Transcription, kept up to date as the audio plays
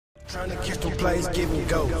Trying to catch them plays, give me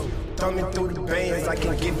go. Thumbing through the bands, I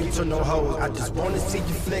can't give it to no hoes. I just wanna see you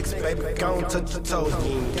flex, baby, go and touch your toes.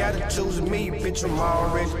 You ain't gotta choose me, bitch, I'm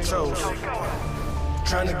already chose.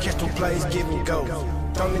 Trying to catch them plays, give me go.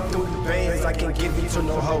 Thumbing through the bands, I can't give it to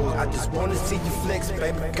no hoes. I just wanna see you flex,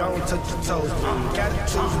 baby, go and touch your toes. You ain't gotta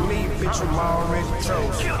choose me, bitch, I'm already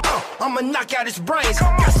chose. I'ma knock out his brains,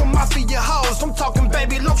 got some mafia hoes. I'm talking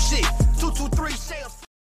baby low shit, 223 sales.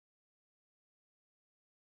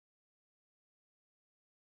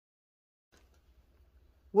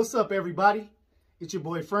 What's up, everybody? It's your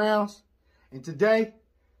boy Frowns, and today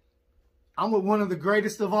I'm with one of the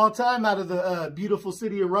greatest of all time out of the beautiful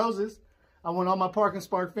city of Roses. I want all my Park and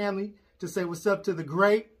Spark family to say what's up to the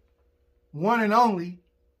great, one and only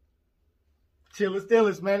Chillest,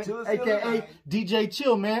 Illest, man, aka DJ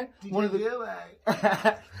Chill, man. One of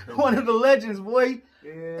the legends, boy.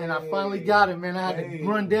 Yeah, and I finally got him, man. I had to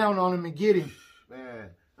run down on him and get him. Man,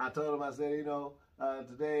 I told him, I said,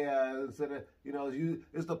 today, instead of,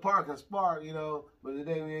 it's the Park and Spark, but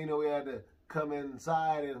today, we had to come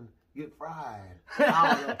inside and get fried.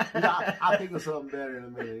 I don't know. I'll think of something better in a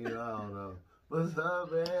minute, I don't know. What's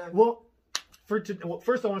up, man? Well, first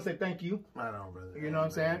I want to say thank you. I know, brother. You know what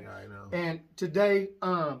I'm saying? I know. And today,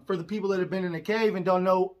 for the people that have been in the cave and don't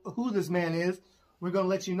know who this man is, we're going to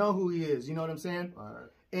let you know who he is. You know what I'm saying? All right.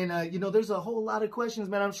 And, there's a whole lot of questions,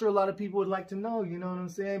 man. I'm sure a lot of people would like to know, you know what I'm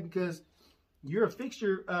saying? Because you're a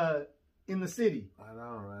fixture in the city. I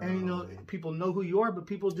know, right? And, people know who you are, but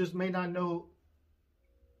people just may not know,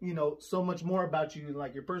 so much more about you,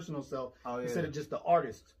 like your personal self, instead of just the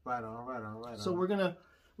artist. Right on. So we're gonna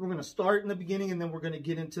start in the beginning, and then we're gonna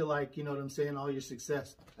get into, like, you know what I'm saying, all your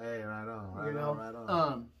success. Hey, right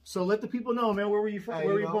on. So let the people know, man. Where were you from?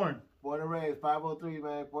 Where were you born? Born and raised, 503,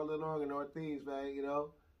 man, Portland, Oregon, Northeast, man.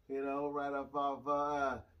 Right up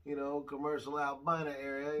off, commercial Albina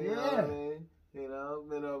area. You know what I mean? Been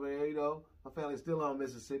over there. My family's still on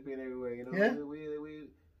Mississippi and everywhere. Yeah.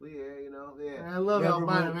 We here, yeah. I love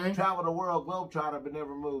Albina, man. Travel the world, globetrotter, but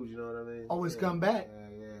never moves. You know what I mean? Always come back.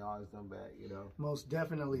 Yeah, always come back. Most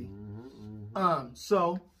definitely. Mm-hmm.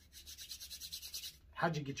 So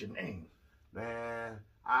how'd you get your name? Man,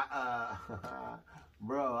 I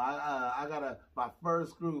got my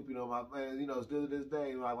first group. Still to this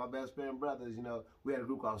day, like my best friend brothers. We had a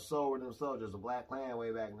group called Soul Rhythm Soldiers, a Black Clan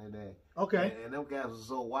way back in the day. Okay. And them guys were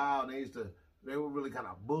so wild. They were really kind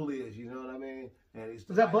of bullish, you know what I mean? And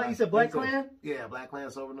Was that Black? You said Black Clan? Yeah, Black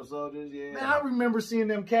Clan, Soul Rhythm Soldiers. Yeah. Man, I remember seeing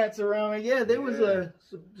them cats around. Yeah, they was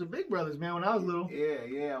some big brothers, man, when I was little.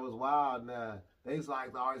 Yeah, it was wild. And, they used to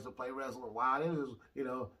always play wrestling wild. It was,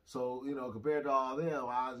 so compared to all them,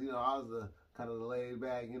 I was the kind of the laid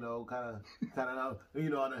back, I ain't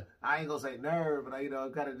gonna say nerd, but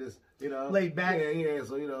kind of just, laid back. Yeah. So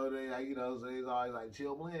so it's always like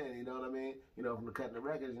Chill Blend, you know what I mean? From the cutting the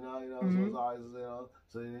records, so it's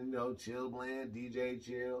always Chill Blend, DJ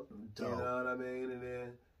Chill, Dope. You know what I mean? And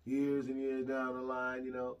then years and years down the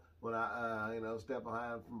line, when I step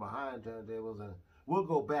from behind turntables, and we'll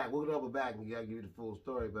double back and give you the full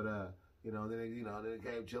story, but then it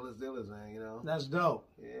came Chillest, man, That's dope.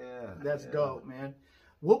 Yeah. That's dope, man.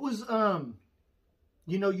 What was,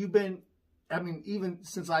 you've been, even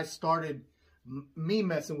since I started me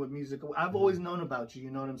messing with music, I've always known about you,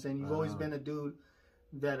 you know what I'm saying? You've always been a dude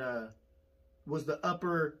that was the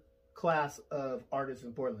upper class of artists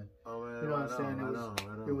in Portland. Oh, man. You know what I'm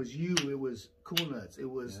saying? It was you, it was Cool Nuts, it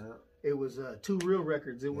was... It was Two Real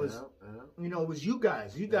Records. It was, it was you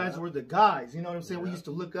guys. You guys were the guys. You know what I'm saying? We used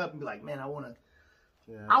to look up and be like, man, I want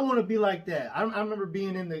to be like that. I remember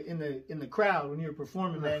being in the crowd when you were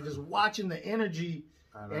performing, man, just watching the energy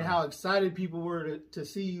and how excited people were to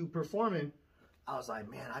see you performing. I was like,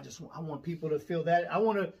 man, I want people to feel that. I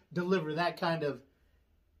want to deliver that kind of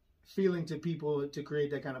feeling to people, to create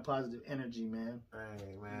that kind of positive energy, man.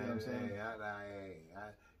 Hey, man. You know what I'm saying?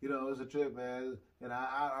 It's a trip, man. And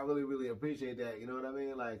I really, really appreciate that. You know what I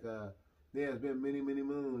mean? It's been many, many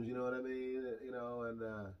moons, you know what I mean?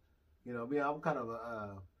 I'm kind of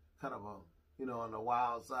on the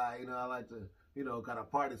wild side, I like to, kind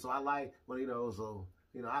of party. So I like,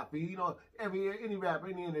 I feel, any rapper,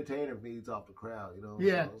 any entertainer feeds off the crowd,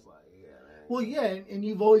 Yeah. So it's like, yeah, man. Well, yeah, and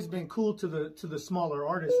you've always been cool to the smaller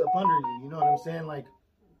artists up under you, you know what I'm saying? Like,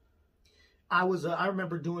 I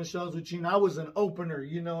remember doing shows with you, and I was an opener,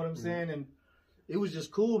 you know what I'm saying? And it was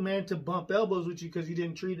just cool, man, to bump elbows with you because you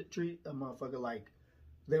didn't treat a motherfucker like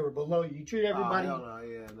they were below you. You treat everybody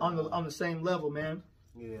on the same level, man.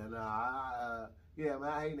 Yeah, man, I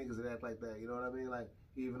hate niggas that act like that, you know what I mean? Like,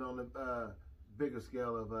 even on the bigger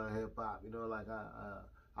scale of hip hop,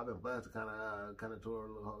 I've been blessed to kind of tour,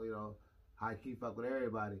 high key fuck with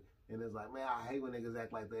everybody. And it's like, man, I hate when niggas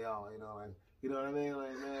act like they all, you know, like, you know what I mean?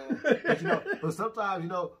 Like, man, but, you know,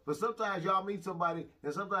 but sometimes y'all meet somebody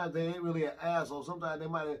and sometimes they ain't really an asshole. Sometimes they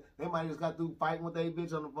might just got through fighting with their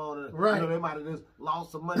bitch on the phone and, right. you know, they might have just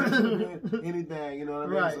lost some money, anything, you know what I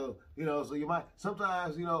mean? Right. So, you know, so you might,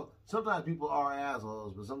 sometimes, you know, sometimes people are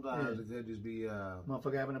assholes, but sometimes it could just be,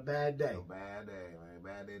 motherfucker having a bad day. A bad day,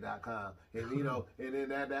 man, badday.com. And, you know, and then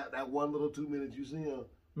that 1 little 2 minutes you see him,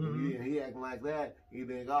 and he acting like that, you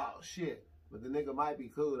think, oh, shit. But the nigga might be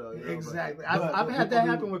cool, though. You know? Exactly. I've had that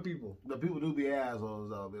happen with people. The people do be assholes,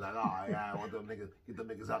 though. Be like, oh, yeah, I want them niggas, get them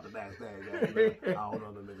niggas out the backstage. You know? I don't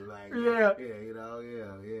know them niggas. Like, yeah, you know,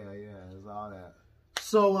 yeah. It's all that.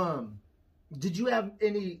 So, did you have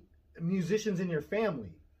any musicians in your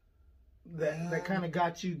family that kind of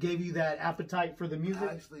gave you that appetite for the music?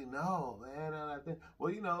 Actually, no, man. And I think,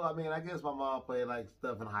 well, you know, I mean, I guess my mom played like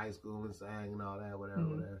stuff in high school and sang and all that,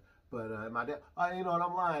 whatever. But my dad, you know, and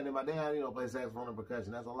I'm lying. And my dad, you know, plays saxophone and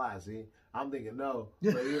percussion. That's a lie. See, I'm thinking no,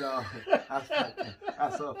 but you know, I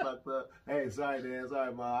so fucked up. Hey, sorry, Dad.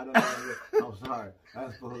 Sorry, Mom. I know. I'm sorry.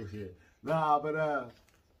 That's bullshit. Nah, but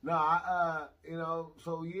you know,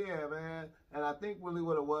 so yeah, man. And I think really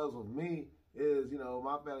what it was with me is, you know,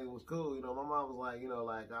 my family was cool. You know, my mom was like, you know,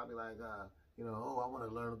 like I'll be like, you know, oh, I want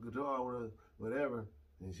to learn a guitar, I want to whatever,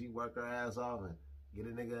 and she worked her ass off and get a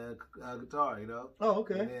nigga a guitar, you know. Oh,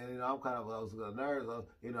 okay. And then, you know, I was a nerd, so,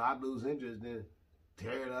 you know, I'd lose interest, then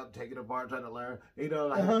tear it up, take it apart, trying to learn. You know,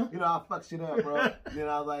 like, you know, I fuck shit up, bro. Then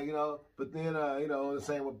I was like, you know, but then, you know, the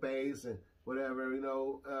same with bass and whatever, you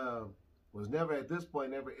know, was never, at this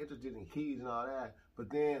point, never interested in keys and all that. But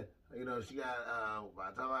then, you know, she got,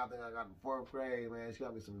 by the time I think I got in 4th grade, man, she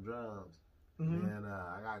got me some drums. And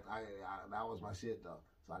that was my shit, though.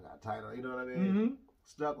 So I got tight on, you know what I mean?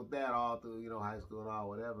 Stuck with that all through, you know, high school and all,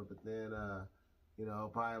 whatever. But then, you know,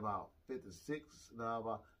 probably about 5th or 6th, no,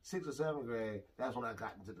 about 6th or 7th grade, that's when I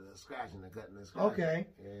got into the scratching and cutting and scratching. Okay.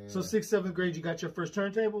 Yeah. So 6th, 7th grade, you got your first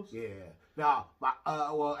turntables? Yeah. Now,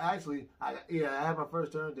 well, actually, I had my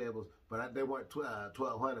first turntables, but they weren't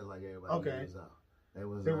 1200s like everybody. Okay. Used, They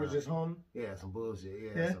were just home? Yeah, some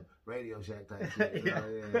bullshit. Yeah, some Radio Shack type shit. Yeah.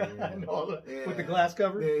 Yeah. I know. With the glass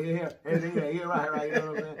cover? Yeah. And right. You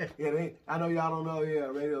know what I'm saying? Yeah, I know y'all don't know. Yeah,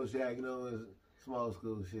 Radio Shack, you know, is small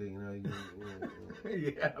school shit. You know.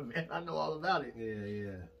 Yeah, man, I know all about it.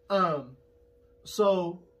 Yeah.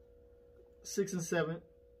 So 6th and 7th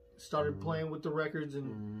started playing with the records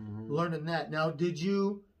and learning that. Now, did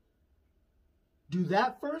you do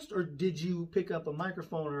that first, or did you pick up a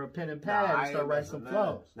microphone or a pen and pad and start writing some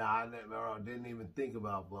flows? I didn't even think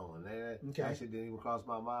about blowing. That shit didn't even cross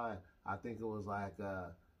my mind. I think it was like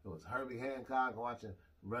it was Herbie Hancock watching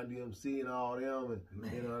Run DMC and all them,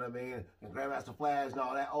 and you know what I mean, and Grandmaster Flash and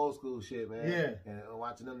all that old school shit, man. Yeah. And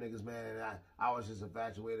watching them niggas, man, and I was just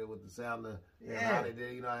infatuated with the sound of how they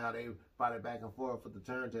did, you know, how they brought it back and forth with the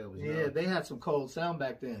turntables. You know? They had some cold sound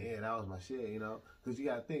back then. Yeah, that was my shit, you know, because you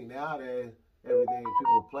got to think nowadays. Everything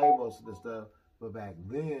people play most of the stuff, but back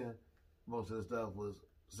then most of the stuff was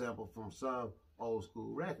sampled from some old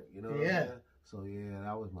school record, you know what I'm saying? So yeah,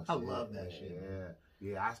 that was my shit. I love that shit.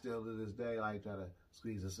 Yeah, I still to this day like try to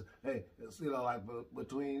squeeze this. Hey, it's, you know, like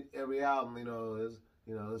between every album, you know,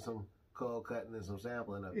 there's some cold cutting and some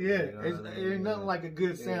sampling up there. Yeah, you know it ain't nothing like a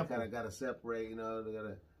good sample. Kind of got to separate, you know, they got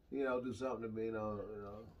to, you know, do something to be, you know.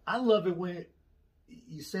 I love it when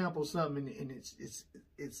you sample something and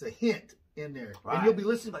it's a hint in there, and you'll be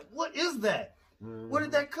listening like, what is that? Where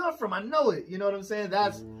did that come from? I know it. You know what I'm saying?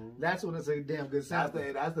 That's when it's a damn good sample.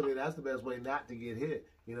 That's the best way not to get hit.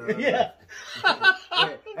 You know what I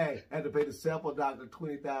mean? hey, had to pay the sample doctor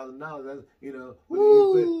 $20,000. That's, you know, when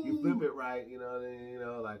you flip it right. You know, then, you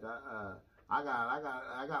know, like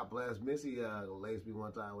I got blessed. Missy laced me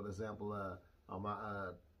one time with a sample on my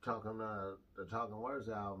the Talking Words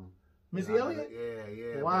album. Missy Elliott?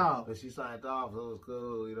 Yeah. Wow. But she signed off, so it was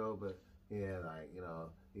cool, you know. But yeah, like, you know,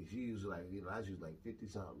 she used like, you know, I used like 50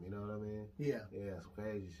 something, you know what I mean? Yeah, some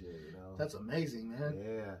crazy shit, you know. That's amazing, man.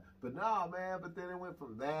 Yeah, but no, man. But then it went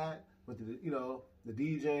from that, went to the, you know, the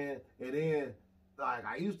DJing, and then like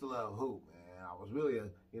I used to love hoop, man. I was really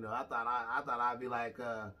you know, I thought I'd be like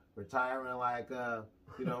retiring like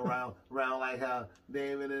you know, around like how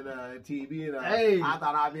Damon and TB and I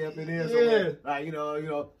thought I'd be up in there somewhere. Like, you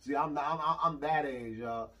know. See, I'm that age,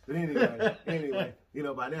 y'all. But anyway, you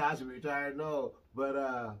know, by now I should be retired. No, but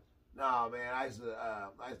no, man. I used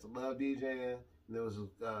to love DJing. And there was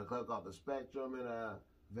a club called the Spectrum in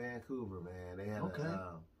Vancouver, man. They had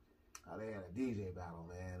a DJ battle,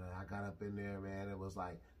 man. And I got up in there, man. It was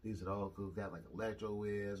like these are the old cool guys like Electro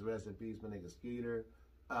Wiz, rest in peace, my nigga Skeeter.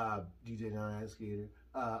 DJ John Skeeter,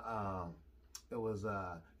 It was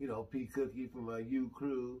you know, P Cookie from U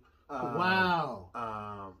Crew. Wow.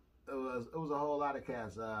 It was a whole lot of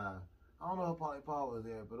cats. I don't know if Pauly Paul was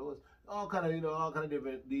there, but it was all kind of, you know, all kind of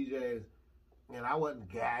different DJs. And I wasn't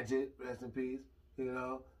Gadget, rest in peace, you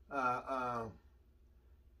know.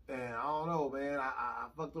 And I don't know, man. I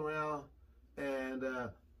fucked around, and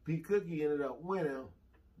P Cookie ended up winning,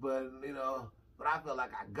 but you know, but I felt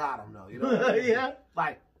like I got him though, you know. What I mean? Yeah.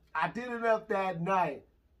 Like I did enough that night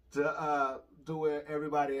to where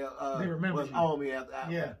everybody was you. on me after.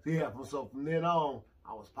 Yeah. Yeah. So from then on,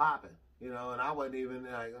 I was popping, you know, and I wasn't even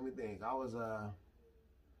like. Let me think. I was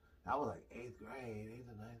like 8th grade, 8th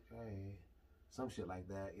or 9th grade. Some shit like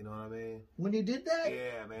that, you know what I mean? When you did that?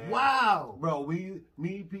 Yeah, man. Wow. Bro,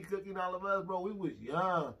 me, P Cookie, and all of us, bro, we was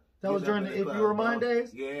young. That was during the If You Were Mine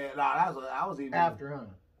days? Yeah, nah, I was even after, huh?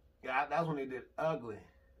 Yeah, that's when they did Ugly.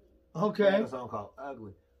 Okay. They had a song called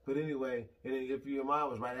Ugly. But anyway, and then If You Were Mine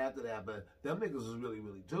was right after that. But them niggas was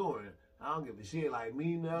really touring. I don't give a shit. Like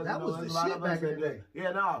me, Nuts. That was the shit back in the day.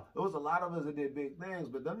 Yeah, no, there was a lot of us that did big things.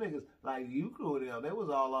 But them niggas, like U Crew and them, they was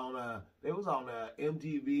all on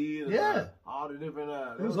MTV and all the different.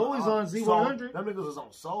 It was always on Z100. Them niggas was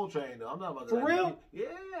on Soul Train though. I'm not about to. For real?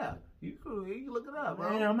 Yeah, U Crew. You look it up,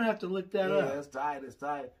 bro. Man, I'm gonna have to look that up. Yeah, it's tight. It's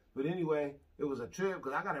tight. But anyway, it was a trip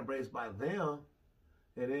because I got embraced by them,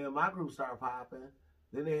 and then my group started popping.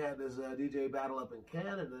 Then they had this DJ battle up in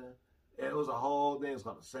Canada, and it was a whole thing. It's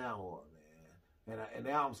called the Sound War, man. And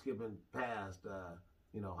now I'm skipping past,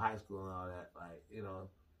 you know, high school and all that. Like, you know,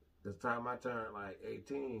 this time I turned like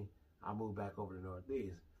 18, I moved back over to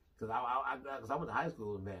Northeast because I went to high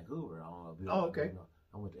school in Vancouver. I don't know if you know, okay. You know,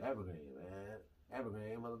 I went to Evergreen, man.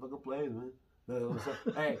 Evergreen, motherfucking Plaisman.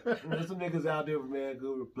 Hey, there's some niggas out there from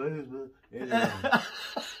Vancouver, Plaisman.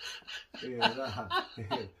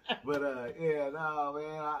 But yeah, no,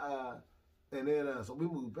 man. And then so we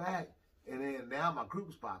moved back, and then now my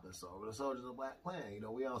group's popping. So we're the Soldiers of Black Clan. You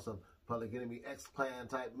know, we on some Public Enemy X-Clan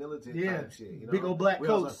type militant type shit. You know? Big old black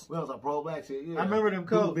coats. We on some pro black shit. Yeah, I remember them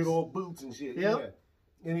coats. Big old boots and shit. Yep.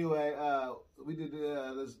 Yeah. Anyway, we did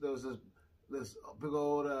there was this big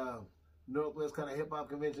old Northwest kind of hip hop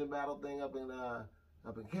convention battle thing up in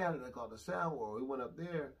Canada called the Sound War. We went up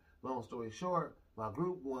there. Long story short, my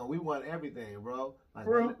group won. We won everything, bro. Like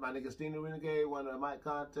my nigga Steeny Renegade won the mic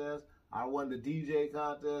contest. I won the DJ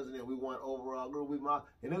contest, and then we won overall group.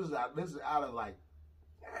 And this is out of like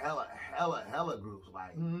hella groups.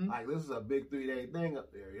 Like like this is a big 3-day thing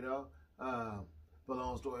up there, you know. But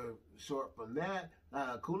long story short, from that,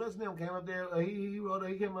 Coolest and them came up there. He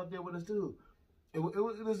came up there with us too. It was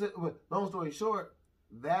long story short,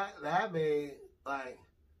 that made like.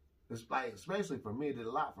 It's like, especially for me, it did a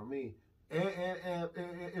lot for me. And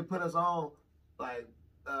it put us on, like,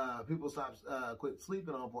 people quit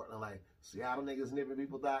sleeping on Portland. Like, Seattle niggas nipping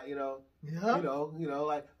people die, you know? Yeah. You know,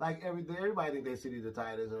 like everybody think their city the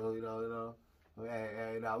tightest, you know.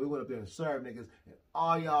 Hey, now we went up there and served niggas. And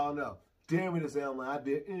all y'all know, dare me to say, I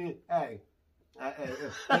did, hey.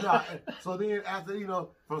 So then after, you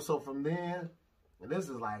know, from then, and this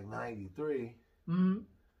is like 93.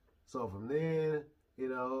 So from then, you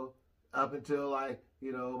know, up until like,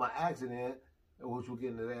 you know, my accident, which we'll get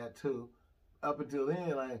into that too. Up until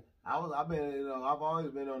then, like I've been, you know, I've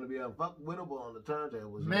always been on to be unfuckwittable on the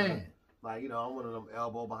turntables. Man, know? Like, you know, I'm one of them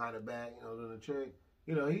elbow behind the back, you know, doing the trick.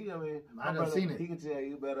 You know, I done seen it. He can tell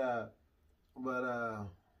you, but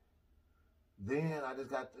then I just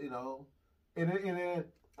got, you know, and then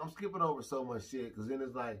I'm skipping over so much shit because then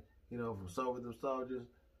it's like, you know, from Sober Them Soldiers,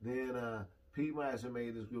 then Pete Master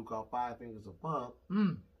made this group called Five Fingers of Funk.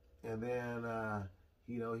 And then,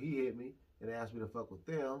 you know, he hit me and asked me to fuck with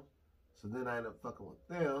them. So then I ended up fucking with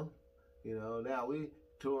them. You know, now we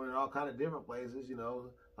touring all kind of different places, you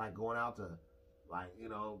know, like going out to, like, you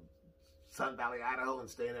know, Sun Valley, Idaho and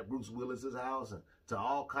staying at Bruce Willis's house and to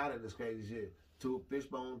all kind of this crazy shit. To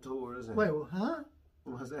Fishbone tours. And, wait, huh?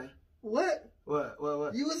 What's that? What?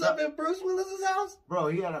 What? You was up at Bruce Willis's house? Bro,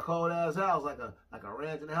 he had a cold ass house, like a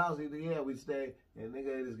ranch in the house. We'd stay and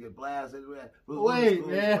nigga just get blasted. Wait,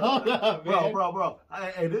 man, hold up, man. Bro.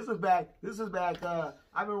 Hey, this is back. I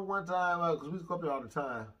remember one time because we used to go up there all the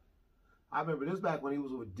time. I remember this back when he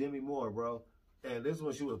was with Demi Moore, bro. And this is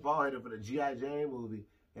when she was ball-headed for the G.I. Jane movie.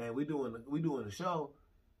 And we doing the show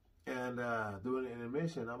and doing an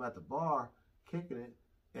intermission. I'm at the bar kicking it,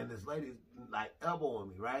 and this lady's like elbowing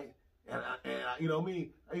me, right? And you know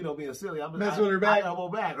me, you know, being silly, I'm mess with her back. I elbow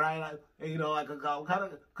back, right? And you know, like kind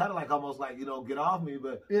of like almost like, you know, get off me,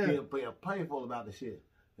 but being playful about the shit.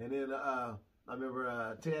 And then I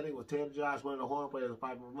remember Ted Josh, one of the horn players,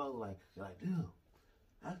 fighting with mother, like, they're like, dude,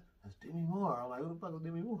 That's Demi Moore. I'm like, who the fuck is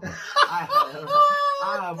Demi Moore?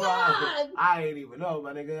 I ain't even know,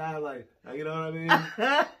 my nigga. I was like, you know what I mean?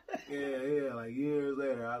 Yeah. Like years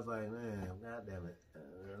later, I was like, man, god damn it. I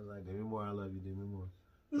was like, Demi Moore, I love you, Demi Moore.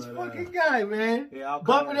 This fucking guy, man. Yeah,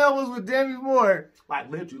 bumping elbows with Demi Moore. Like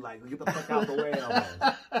literally, like get the fuck out the way, elbows.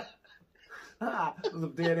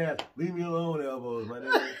 Some dead ass, leave me alone, elbows, my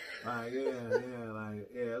nigga. Like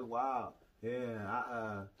it's wild.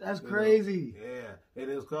 Yeah, that's crazy. Yeah, it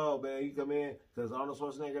is cold, man. You come in because Arnold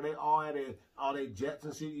Schwarzenegger, they all had all their jets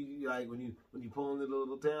and shit. You, like when you pull into the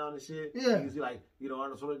little town and shit. Yeah, you see like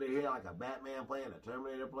Arnold Schwarzenegger, they had like a Batman plane, a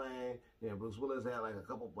Terminator plane. Yeah, Bruce Willis had like a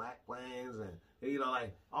couple black planes, and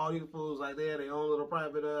like all these fools like they had their own little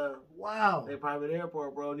private their private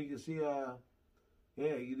airport, bro. And you can see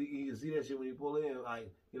yeah, you can see that shit when you pull in. Like,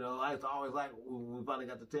 I used to always like when we finally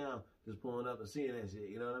got to town, just pulling up and seeing that shit.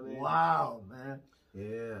 You know what I mean? Wow, man.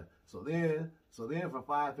 Yeah. So then for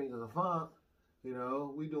 5 Fingers of Funk,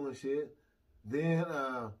 we doing shit. Then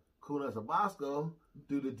Cool Nuts and Bosco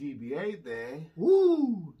do the DBA thing.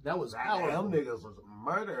 Woo! That was powerful. Them niggas was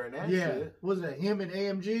murdering that shit. Yeah. Was it him and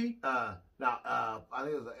AMG? I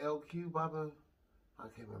think it was an LQ Papa. I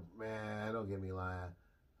can't remember. Man, don't get me lying.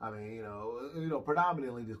 I mean,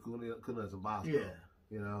 predominantly just Cool Nuts and Bosco. Yeah.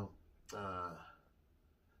 Them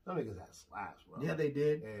niggas had slaps, bro. Yeah, they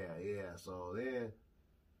did. Yeah. So then,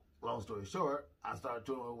 long story short, I started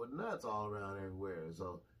touring with Nuts all around everywhere.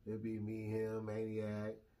 So it'd be me, him,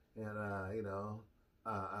 Maniac, and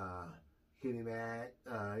Kitty Mac.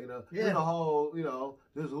 Just a whole,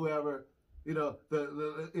 just whoever,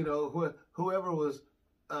 whoever was,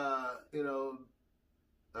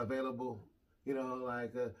 available.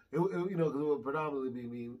 Because it would predominantly be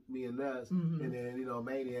me and Nuts, and then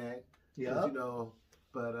Maniac. Yeah.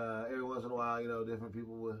 But every once in a while, different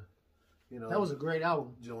people would, that was a great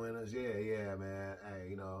album. Join us, yeah, man.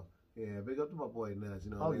 Hey, big up to my boy Nuts.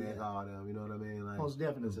 Maniac, all them. You know what I mean? Like, most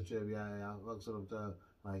definitely. It's a trip. Yeah, I fuck with them stuff.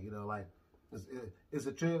 Like, it's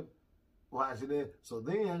a trip watching it. So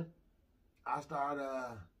then I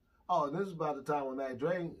started. And this is about the time when Mac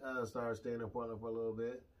Dre started staying in Portland for a little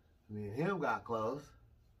bit. Me and him got close,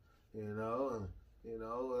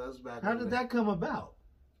 that's back. How did that come about?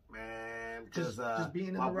 Man, because just being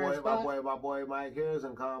in the right spot? My boy Mike Harris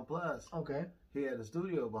and Com Plus. Okay. He had a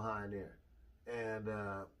studio behind there, and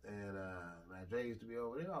Mac Dre used to be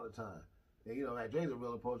over there all the time. And Mac Dre's a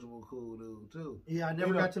real approachable, cool dude too. Yeah, I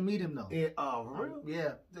never got to meet him though. For real?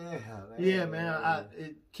 Yeah. Yeah, man.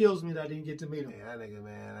 It kills me that I didn't get to meet him. Yeah, that nigga,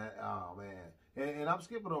 man. And I'm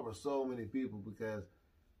skipping over so many people because.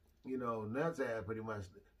 Nuts had pretty much,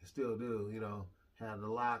 still do, have the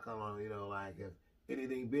lock on, like if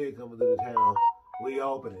anything big coming through the town, we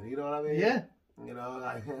open it. You know what I mean? Yeah.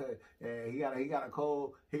 Like he got a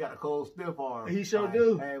cold stiff arm. He sure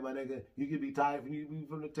do. Hey, my nigga, you could be tight when you be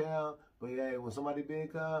from the town, but hey, when somebody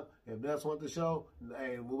big come, if Nuts want the show,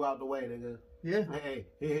 hey, move out the way, nigga. Yeah. Hey,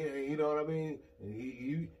 you know what I mean?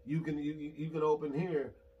 And you can open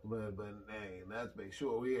here. But hey, let's make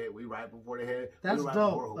sure we right before they head. That's right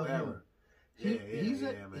dope. Before whoever. He's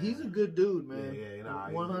a good dude, man.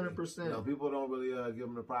 100%. People don't really give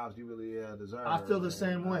him the props he really deserve. I feel the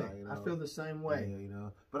same way. I feel the same way. Yeah,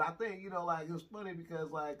 But I think like it's funny because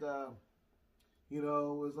like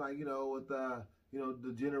it's like with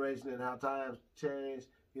the generation and how times change.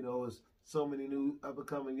 It's so many new up and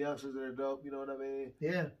coming youngsters that are dope. You know what I mean?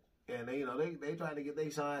 Yeah. And they trying to get they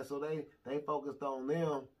shine, so they focused on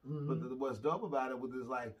them. Mm-hmm. But what's dope about it with this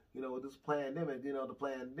with this pandemic, the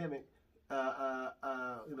pandemic,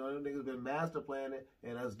 them niggas been master planning,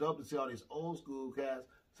 and it's dope to see all these old school cats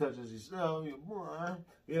such as yourself,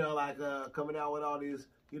 coming out with all these.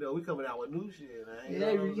 We coming out with new shit, man.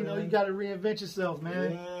 You got to reinvent yourself,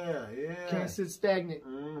 man. Yeah. Can't sit stagnant.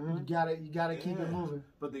 Mm-hmm. You gotta keep it moving.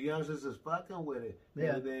 But the youngsters is fucking with it.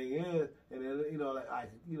 Yeah. And the thing is, and then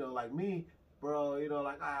like me, bro. I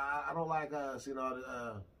don't like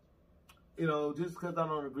just because I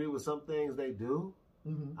don't agree with some things they do.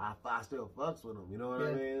 Mm-hmm. I still fucks with them. You know what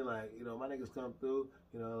I mean? Like my niggas come through.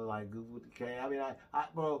 Like Goof with the K. I mean,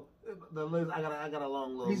 bro, the list. I got a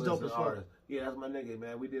long little list of artists. Yeah, that's my nigga,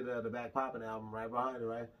 man. We did the Back Poppin' album right behind it,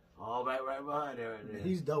 right? All right behind there. Right there.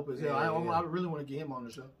 He's dope as hell. I really want to get him on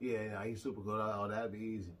the show. Yeah, he's super good. Oh, that'd be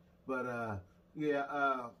easy. But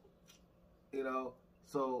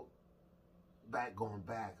so going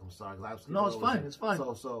back. I'm sorry, cause no, it's fine. It's fine.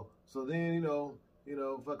 So then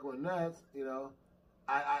fucking with Nuts.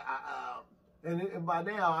 And by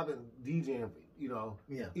now I've been DJing for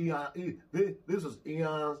this was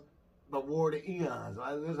eons, the war to eons.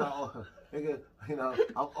 This is how,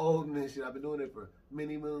 I'm old in this shit. I've been doing it for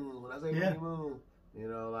many moons. When I say many moons, You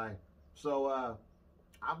know, like, so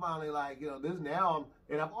I finally, like, you know, this now,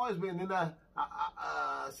 and I've always been,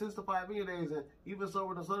 since the 5 year days, and even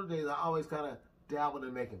sober the other days, I always kind of dabbled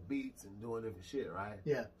in making beats and doing different shit, right?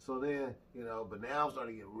 Yeah. So then, you know, but now I'm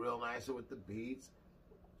starting to get real nicer with the beats,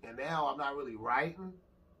 and now I'm not really writing,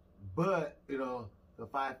 but, you know, the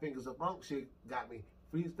 5 Fingers of Funk shit got me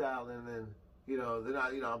freestyling, and you know, then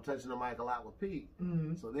I'm touching the mic a lot with Pete.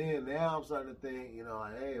 Mm-hmm. So then now I'm starting to think, you know,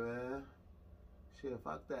 like, hey man, shit,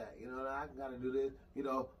 fuck that. You know, I gotta do this. You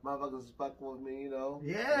know, motherfuckers is fucking with me. You know.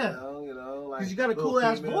 Yeah. You know, like, because you got a cool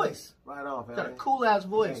ass voice. Right on, man. Got a cool ass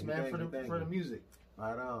voice, man, for the music.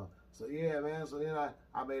 Right on. So yeah, man. So then I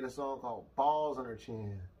made a song called "Balls on Her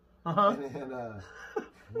Chin." And then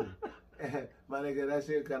my nigga, that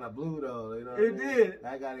shit kind of blew though. You know. It did.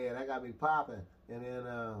 That got me popping. And then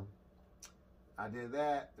I did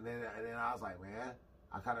that, and then I was like, man,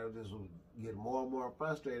 I kind of just was getting more and more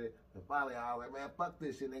frustrated. And finally, I was like, man, fuck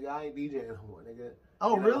this shit, nigga. I ain't DJing no more, nigga.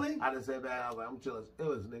 Oh, you know, really? I just said back, I was like, I'm Chillest,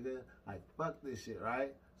 Illest, nigga. Like, fuck this shit,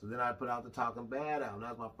 right? So then I put out the Talking Bad album.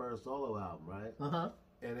 That was my first solo album, right?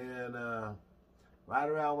 And then right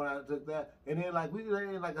around when I took that, and then like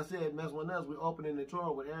I said, Mess With Us, we opening the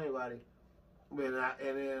tour with everybody.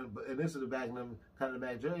 And this is the back in the kind of the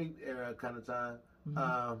Mac Dre era kind of time.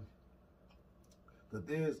 The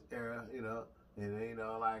This era, you know, and then, you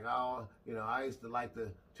know, like, oh, you know, I used to like the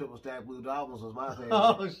Triple Stack Blue Dolphins was my favorite.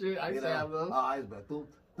 Oh shit, I used to have those. Oh, I used to be like,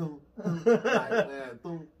 like, man,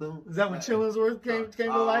 Is that when Chillest came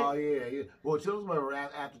to light? Oh yeah. Well, Chillest were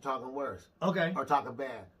after Talking Worse. Okay. Or Talking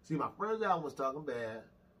Bad. See, my first album was Talking Bad.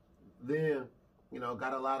 Then, you know,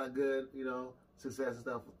 got a lot of good, you know, success and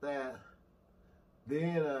stuff with that.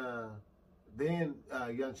 Then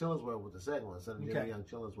Young Chillest was the second one. Son of Jimmy, Young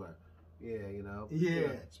Chillest. Yeah, you know. Yeah.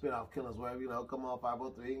 Spin off Killers, wherever, you know, come on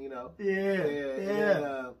 503, you know.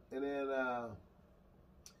 Yeah.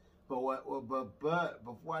 But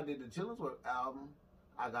before I did the Chillest album,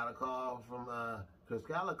 I got a call from Chris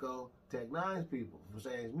Calico, Tech Nine's people from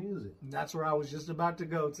Shane's Music. That's where I was just about to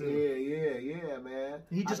go to. Yeah, man.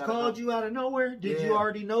 He just called you out of nowhere? Did you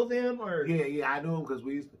already know them, or? Yeah, I knew him because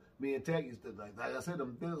me and Tech used to, like I said,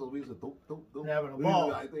 them fizzles, we used to having a ball.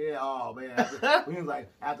 Like, yeah, oh man. We was like,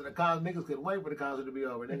 after the concert, niggas couldn't wait for the concert to be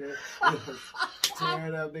over, nigga.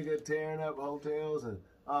 tearing up hotels, and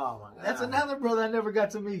oh my God. That's another brother I never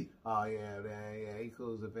got to meet. Oh yeah, man, yeah, he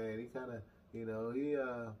cool as a fan. He kind of, you know,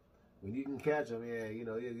 when you can catch him, yeah, you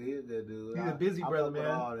know, he's a good dude. He's a busy brother,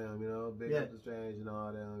 man. All them, you know, Big Up the Strange and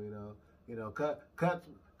all them, you know, cut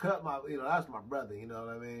my, you know, that's my brother, you know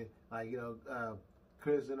what I mean? Like, you know,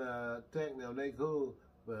 Chris and Tech, they cool,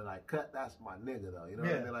 but like Cut, that's my nigga though. You know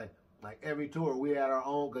what I mean? Like every tour we had our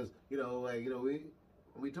own, cause you know, like, you know,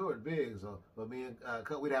 we toured big, so but me and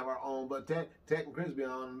Cut, we'd have our own. But Tech and Chris be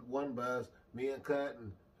on one bus, me and Cut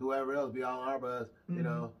and whoever else be on our bus. You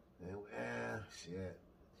know, and shit.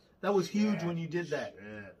 That was huge when you did that.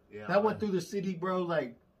 Yeah. That went through the city, bro,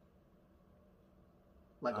 like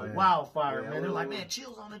a wildfire, man. They're like, man,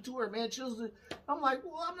 Chill's on the tour, man. Chill's. I'm like,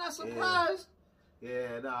 well, I'm not surprised.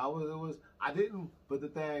 Yeah, no, I didn't, but the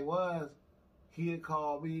thing was, he had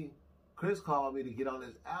called me, Chris called me to get on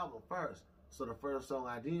his album first. So the first song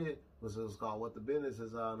I did was called What the Business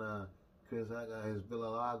is on Chris, his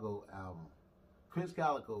Villa Lago album. Chris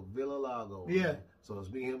Calico, Villa Lago. Yeah. Man. So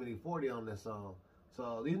it's me, him, and E40 on this song.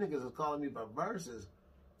 So these niggas is calling me for verses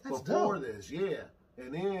before this, yeah.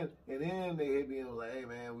 And then they hit me and was like, hey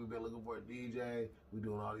man, we've been looking for a DJ. We're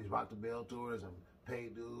doing all these Rock the Bell tours and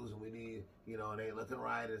paid dues, and we need, you know, they ain't looking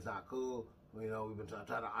right. It's not cool. You know, we've been trying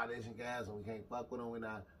to audition guys, and we can't fuck with them. We're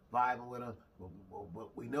not vibing with them.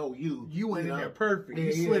 But we know you. You went in there perfect. Yeah,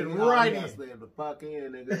 you slid right in. I slid the fuck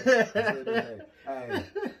in, nigga. Hey,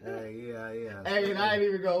 yeah. Hey, and I ain't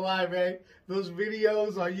even gonna lie, man. Those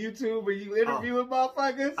videos on YouTube where you interviewing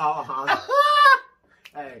motherfuckers.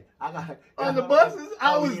 Hey, I got on the buses.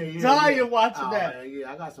 I was dying watching that. Man,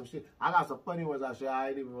 yeah, I got some shit. I got some funny ones I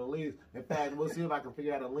ain't even released. In fact, we'll see if I can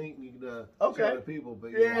figure out a link you can show the people.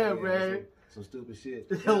 But yeah, man, some stupid shit.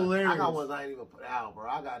 Hilarious. I got ones I ain't even put out, bro.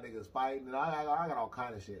 I got niggas fighting, and I got all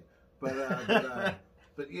kind of shit. But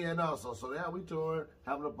yeah, no. So now we touring,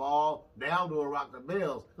 having a ball. Now I'm doing Rock the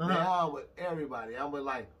Bells. Now I'm with everybody. I'm with,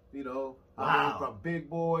 like, you know, I'm from Big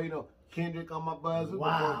Boy, you know, Kendrick on my buzz.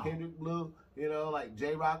 Wow. Kendrick Blue. You know, like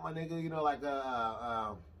J-Rock, my nigga, you know, like,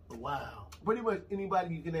 wow. Pretty much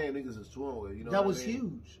anybody you can name niggas is touring with, you know. That was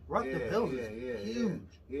huge. Rock the Bells is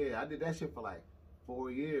huge. Yeah, I did that shit for like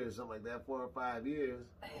 4 years, something like that, 4 or 5 years.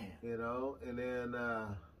 Man. You know, and then,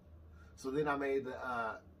 so then I made the,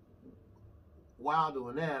 while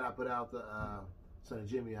doing that, I put out the Son of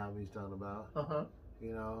Jimmy album he's talking about.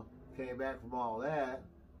 You know, came back from all that,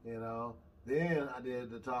 you know, then I did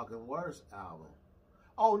the Talking Worse album.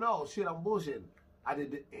 Oh no, shit, I'm bullshitting. I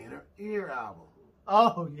did the Inner Ear album.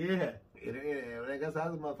 Oh yeah. Inner Ear, man. That's a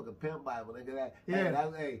motherfucking pimp Bible. Look at that. Yeah.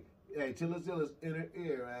 Hey, Chillest, Inner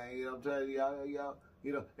Ear, man. You know, I'm telling you, y'all.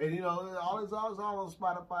 You know, and you know, all on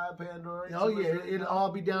Spotify, Pandora. Oh yeah, it'll all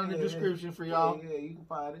be down in the description for y'all. Yeah, you can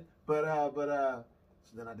find it. But so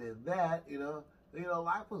then I did that. You know,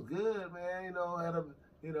 life was good, man. You know, had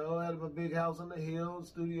a big house on the hill,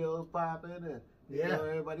 studios popping, and you know,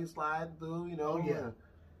 everybody sliding through. You know,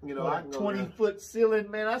 you know, I can 20-foot ceiling,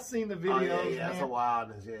 man. I seen the videos. Oh, yeah, that's a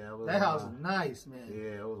wildness. Yeah, that house is nice, man.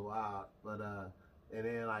 Yeah, it was wild. But and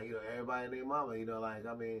then like everybody and their mama. You know, like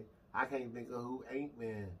I mean. I can't think of who ain't,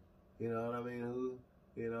 man. You know what I mean? Who,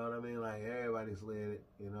 you know what I mean? Like, everybody slid it,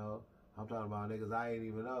 you know? I'm talking about niggas I ain't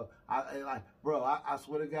even know. I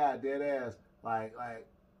swear to God, dead ass, like,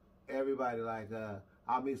 everybody, like,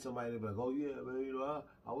 I'll meet somebody and be like, oh, yeah, man, you know,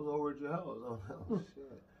 I was over at your house. Oh,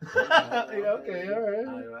 shit. Yeah, okay, all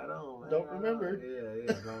right. Right on, man. Don't remember.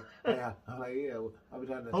 Yeah. I'm like, yeah, I'll be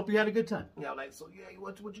trying to. Hope you had a good time. Yeah, I'm like, so, yeah,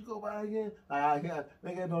 what you go by again?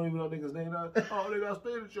 Nigga don't even know niggas' name. Oh, nigga, I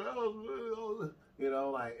stayed at your house. You know,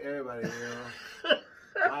 like, everybody, you know.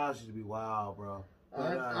 My house used to be wild, bro.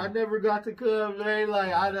 But, I never got to come, man.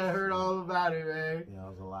 Like, I done heard all about it, man. Yeah, it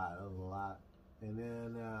was a lot. And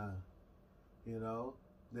then, you know,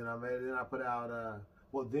 then I put out,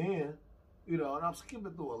 then, you know, and I'm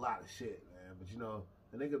skipping through a lot of shit, man. But, you know,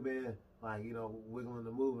 the nigga been, like, you know, wiggling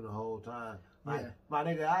and moving the whole time. Like, my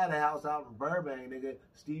nigga, I had a house out in Burbank, nigga.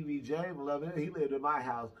 Stevie J, beloved, he lived in my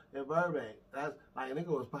house in Burbank. That's, like, a nigga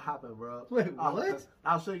was popping, bro. Wait, what?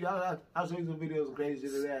 I'll show you some videos and crazy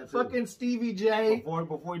shit of that, too. Fucking Stevie J.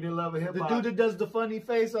 Before he did Love and Hip Hop. The dude that does the funny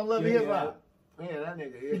face on Love and Hip Hop. Yeah, that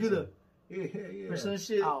nigga. Yeah. You do the... Yeah. Or some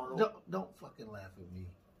shit. I don't know. Don't fucking laugh at me.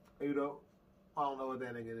 You know, I don't know what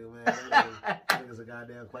that nigga do, man. That nigga's a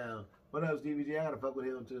goddamn clown. What up, Stevie J? I gotta fuck with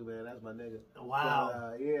him too, man. That's my nigga.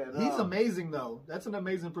 Wow. But, he's amazing though. That's an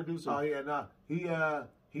amazing producer. Oh yeah, no. He That's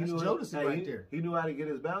knew Jodeci right there. He knew how to get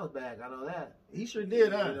his bounce back. I know that. He sure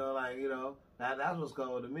did, huh? You know, like, you know, that's what's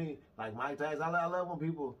cool to me. Like Mike Tyson, I love when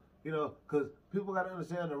people, you know, because people got to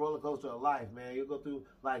understand the roller coaster of life, man. You go through,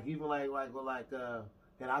 like, even like,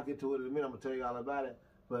 and I'll get to it in a minute. I'm gonna tell you all about it.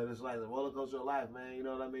 But it's like the roller coaster of life, man. You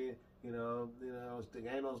know what I mean? You know,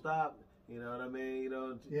 ain't no stop. You know what I mean? You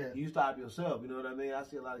know, you stop yourself. You know what I mean? I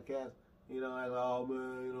see a lot of cats, you know, like, oh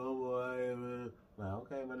man, you know, boy, man. Like,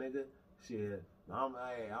 okay, my nigga, shit. I'm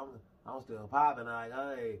still popping. Like,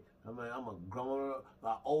 hey, I'm a grown,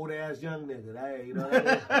 old ass young nigga. Hey, you know what I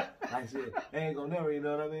mean? Like, shit, ain't gonna never. You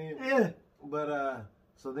know what I mean? Yeah. But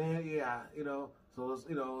so then, yeah, you know, so it's,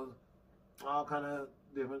 you know, all kind of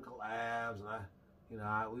different collabs,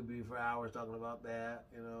 and we'd be for hours talking about that.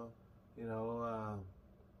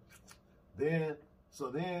 Then,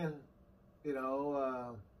 you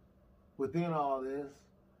know, within all this,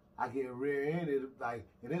 I get rear-ended, like,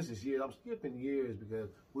 and this is years. I'm skipping years because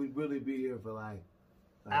we'd really be here for like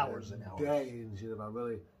hours and hours, days and shit. If I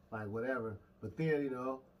really like whatever. But then, you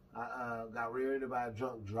know, I got rear-ended by a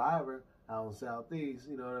drunk driver out in Southeast.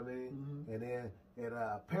 You know what I mean? Mm-hmm. And then it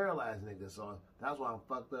paralyzed niggas. So that's why I'm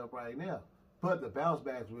fucked up right now. But the bounce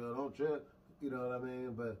back's real. Don't trip. You know what I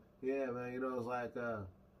mean? But yeah, man. You know, it's like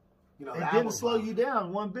you know, it didn't slow you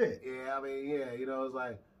down one bit. Yeah, I mean, yeah. You know, it's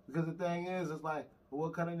like, because the thing is, it's like,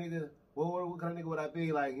 what kind of nigga? What kind of nigga would I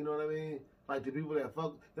be? Like, you know what I mean? Like the people that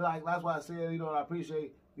fuck. Like, that's why I said, you know, I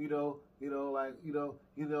appreciate, like,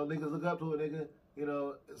 niggas look up to a nigga. You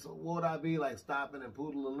know, so what would I be like, stopping and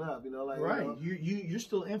poodling up? You know, like, right. You know? You're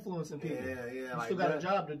still influencing people. Yeah. You like still got a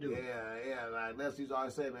job to do. Yeah. Like Leslie's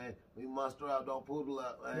always say, man, we muster up, don't poodle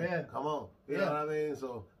up. Man. Yeah. Come on. You know what I mean?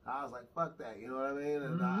 So I was like, fuck that. You know what I mean?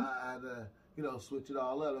 And I had to, you know, switch it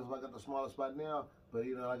all up. That's why I got the smaller spot now. But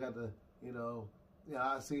you know, I got the, you know,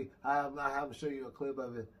 I see. I have to show you a clip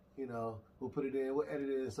of it. You know, we'll put it in. We'll edit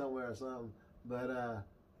it in somewhere or something. But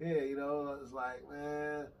yeah, you know, it's like,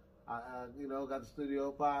 man. I you know, got the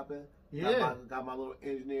studio popping. Yeah. Got my little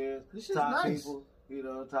engineers. This is nice. People, you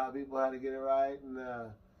know, taught people how to get it right.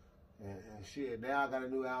 And shit, now I got a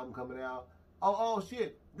new album coming out. Oh,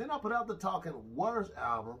 shit. Then I put out the Talking Worse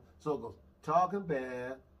album. So it goes Talking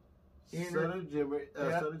Bad, Son of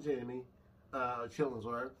Jimmy,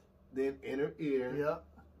 Chillest, then Inner Ear,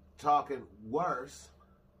 Talking Worse.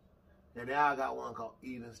 And now I got one called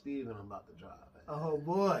Even Steven I'm about to drop. Oh,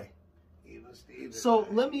 boy. Even Steven. So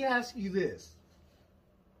let me ask you this.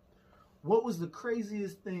 What was the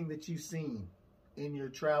craziest thing that you've seen in your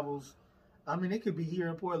travels? I mean, it could be here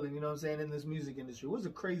in Portland, you know what I'm saying, in this music industry. What's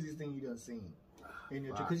the craziest thing you done seen? in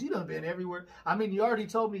your because you done been everywhere. I mean, you already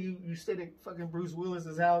told me you stayed at fucking Bruce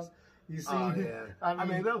Willis's house. You see? Oh, yeah. I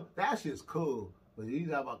mean that shit's cool. But you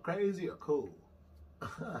talking about crazy or cool?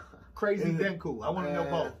 Crazy then cool. I want to know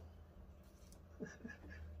both.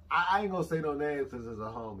 I ain't gonna say no names because it's a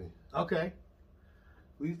homie. Okay.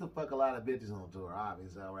 We used to fuck a lot of bitches on tour.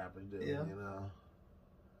 Obviously, how rappers do. Yeah. You know.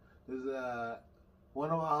 There's one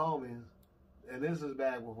of my homies, and this is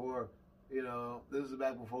back before. You know, this is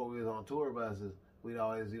back before we was on tour buses. We'd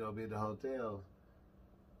always, be at the hotels.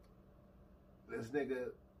 This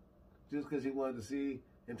nigga, just because he wanted to see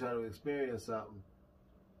and try to experience something,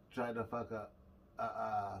 tried to fuck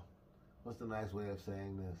what's the nice way of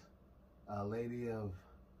saying this? A lady of,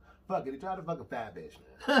 fuck it, he tried to fuck a fat bitch,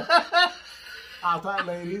 man. I was telling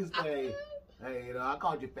ladies, hey, I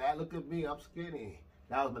called you fat, look at me, I'm skinny.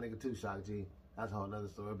 That was my nigga too, Shock G. That's a whole nother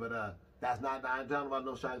story, but that's not, I ain't talking about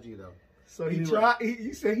no Shock G, though. So he tried.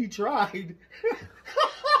 You said he tried.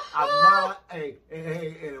 I'm not. Hey,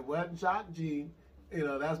 it wasn't Shock G.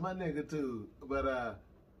 That's my nigga too. But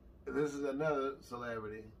this is another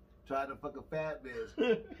celebrity. Tried to fuck a fat bitch.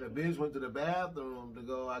 The bitch went to the bathroom to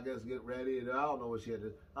go, I guess, get ready. I don't know what she had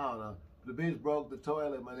to. I don't know. The bitch broke the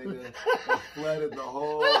toilet, my nigga, and flooded the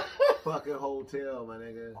whole fucking hotel, my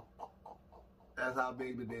nigga. That's how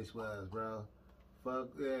big the bitch was, bro.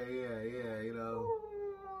 Fuck yeah.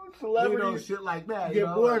 Celebrities, shit like that.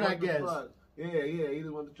 Get bored, like, I guess. Yeah. He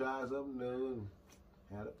just wanted to try something new.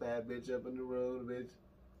 Had a fat bitch up in the room. The bitch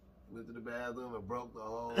went to the bathroom and broke the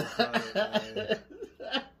whole thing.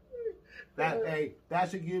 That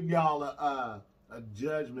should give y'all a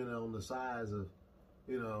judgment on the size of,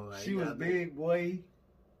 Like, she was big, boy.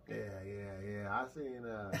 Yeah. I seen,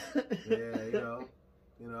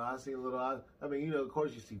 I seen little. I mean, of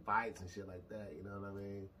course you see fights and shit like that. You know what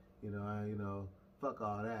I mean? Fuck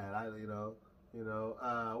all that.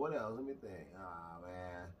 What else? Let me think. Oh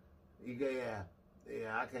man,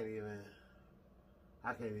 I can't even.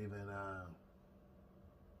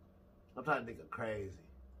 I'm trying to think of crazy,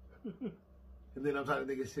 and then I'm trying to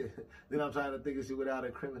think of shit. Then I'm trying to think of shit without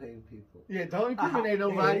incriminating people. Yeah, don't incriminate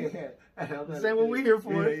nobody. Yeah. Say what we here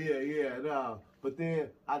for. Yeah. No, but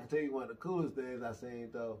then I can tell you one of the coolest things I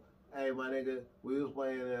seen though. Hey, my nigga, we was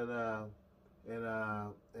playing in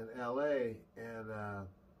L.A. and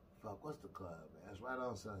fuck, what's the club, man? It's right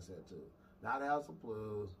on Sunset too. Not House of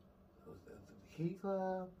Blues. Was that the Key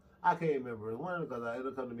Club? I can't remember. It's one of them because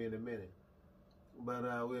it'll come to me in a minute. But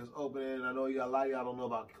we was opening. I know a lot of y'all don't know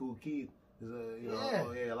about Kool Keith. A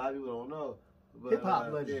lot of people don't know. Hip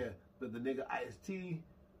hop legend. Yeah, but the nigga Ice-T,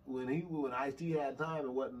 when Ice-T had time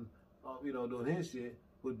and wasn't, doing his shit,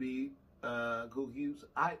 would be Kool Keith's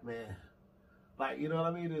hype man. Like, you know what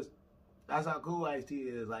I mean? That's how cool Ice-T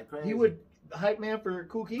is, like crazy. He would hype man for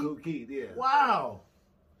Kool Keith? Kool Keith, yeah. Wow.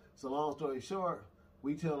 So long story short,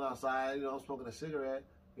 we chilling outside, smoking a cigarette,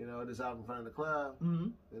 just out in front of the club. Mm-hmm.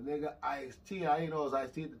 The nigga Ice-T, I didn't know it was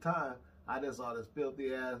Ice-T at the time. I just saw this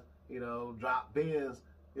filthy ass, drop bins.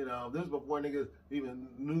 This is before niggas even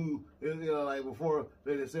knew, like before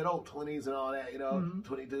they just said, 20s and all that,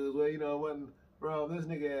 22s. Well, it wasn't, bro, this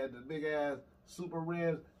nigga had the big ass super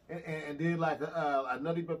rims and did like a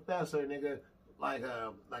Nutty Professor, nigga, like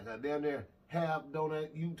a damn near half donut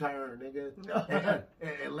U-turn, nigga,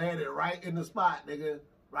 and landed right in the spot, nigga.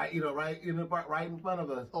 Right, right in front of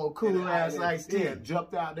us. Oh, cool ass Ice-T. Yeah,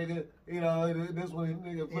 jumped out, nigga. This one,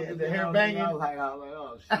 nigga. The hair banging. I was like,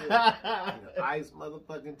 oh shit. Ice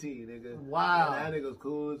motherfucking T, nigga. Wow. That nigga's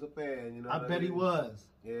cool as a fan. I bet he was.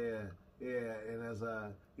 Yeah, and as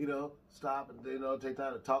stop and take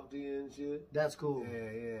time to talk to you and shit. That's cool.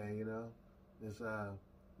 Yeah, it's I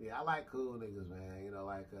like cool niggas, man.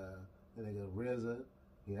 Like the nigga RZA.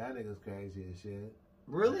 Yeah, that nigga's crazy as shit.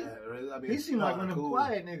 Really? I mean, he seemed like one of them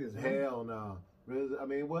quiet niggas. Man. Hell no. RZA, I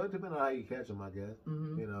mean, well, it depends on how you catch him, I guess.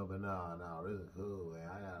 Mm-hmm. But no, RZA cool, man.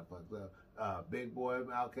 I got fucked up. Big Boy,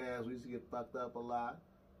 Outkast, we used to get fucked up a lot.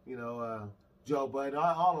 Joe Budden,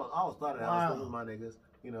 all the Slaughterhouse niggas, my niggas.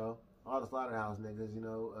 All the Slaughterhouse niggas,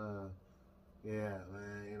 yeah,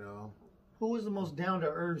 man, Who was the most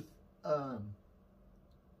down-to-earth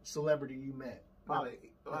celebrity you met? Probably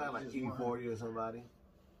like E40 or somebody.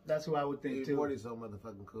 That's who I would think too. E40 so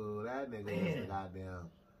motherfucking cool. That nigga is the goddamn.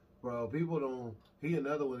 Bro, people don't. He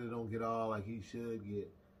another one that don't get all like he should get.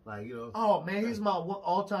 Like, Oh, man, he's my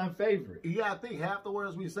all-time favorite. You gotta think, half the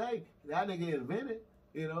words we say, that nigga invented.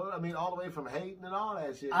 I mean, all the way from hating and all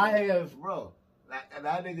that shit. Bro,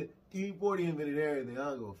 that nigga, E40 invented everything. I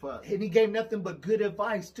don't give a fuck. And he gave nothing but good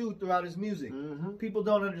advice, too, throughout his music. Mm-hmm. People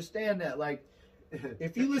don't understand that. Like,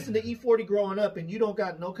 if you listen to E40 growing up and you don't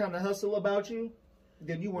got no kind of hustle about you,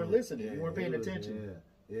 then you weren't listening. You weren't paying attention.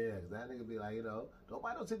 Yeah, because that nigga be like, you know, don't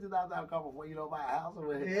buy no $60,000 car before you don't buy a house.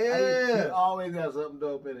 Yeah. He always got something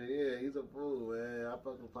dope in it. Yeah, he's a fool, man. I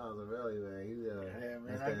fuck with Ponzarelli, man. Yeah,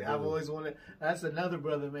 man. I've always wanted. That's another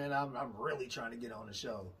brother, man. I'm really trying to get on the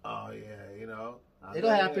show. Oh yeah, you know. It'll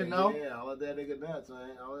happen, though. Yeah, I'll let that nigga nuts,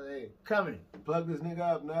 man. Hey, coming. Plug this nigga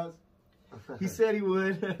up, nuts. He said he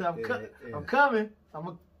would. I'm coming. I'm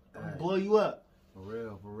gonna blow you up. For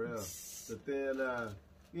real, for real. But then,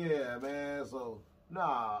 yeah, man. So,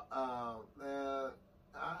 man,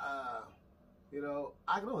 you know,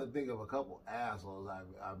 I can only think of a couple assholes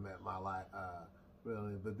I've met in my life,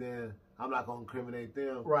 really. But then I'm not gonna incriminate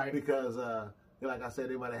them, right? Because, like I said,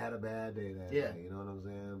 they might have had a bad day that day. You know what I'm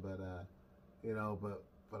saying? But, you know, but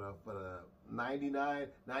for the 99,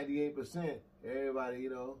 98%, everybody, you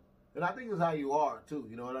know, and I think it's how you are too.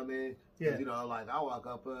 You know what I mean? Yeah. You know, like I walk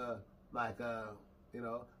up, you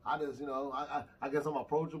know, I just, you know, I guess I'm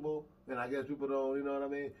approachable, and I guess people don't, you know what I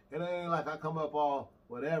mean? And it ain't like I come up all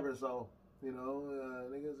whatever, so, you know,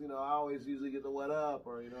 niggas, you know, I always usually get the what up,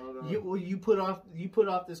 or, you know. You put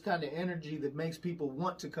off this kind of energy that makes people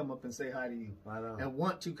want to come up and say hi to you. I know. And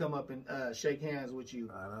want to come up and shake hands with you.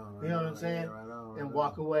 I know. You know what I'm saying? And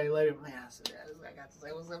walk away later. Man, I got to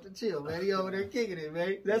say what's up to Chill, man. He over there kicking it,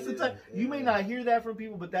 man. That's the time. You may not hear that from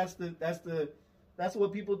people, but that's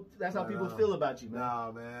what people. That's how people feel about you, man.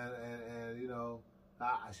 Nah, man, and you know,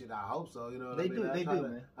 I hope so. You know, what they I mean? They do,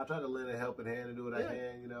 man. I try to lend a helping hand and do what I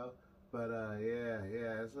can, you know. But yeah,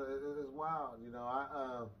 it's wild, you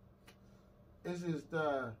know. It's just,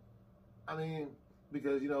 I mean,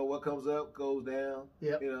 because you know what comes up goes down.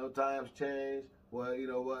 Yep. You know, times change. Well, you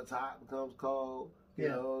know what's hot becomes cold. You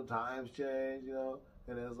know, times change. You know,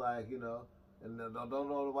 and it's like, you know, and don't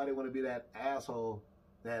nobody want to be that asshole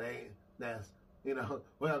that's. You know,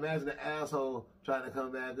 well, imagine the asshole trying to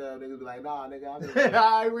come back up. Niggas be like, nah, nigga,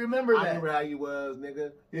 I remember that. I remember how you was,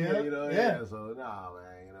 nigga. Yeah, you know, So, nah,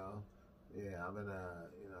 man, you know. Yeah, I've been,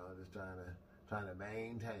 you know, just trying to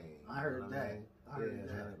maintain. I heard that. I heard that.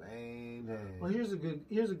 Trying to maintain. Well, here's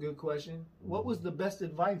a good question. What was the best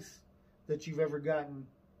advice that you've ever gotten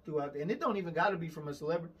throughout? And it don't even got to be from a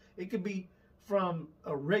celebrity. It could be from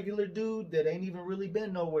a regular dude that ain't even really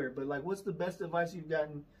been nowhere. But like, what's the best advice you've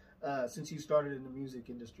gotten since you started in the music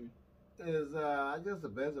industry? I guess the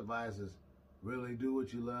best advice is really do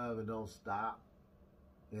what you love and don't stop.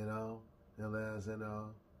 You know, unless you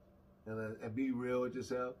know. And be real with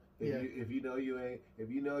yourself. If you know you ain't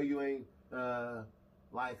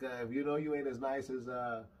as nice as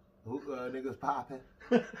niggas popping.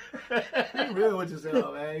 Be real with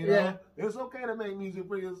yourself, man. You know, it's okay to make music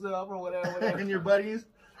for yourself or whatever. And your buddies.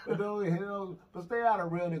 But but stay out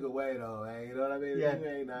of real nigga way though, man. You know what I mean? Yeah. You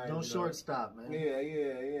ain't nice, don't shortstop, man.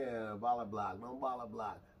 Yeah. Baller block, don't baller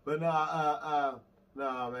block. But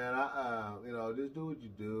no, man. You know, just do what you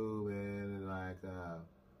do, man. And like,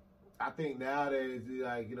 I think nowadays,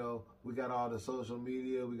 like, you know, we got all the social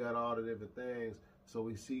media, we got all the different things. So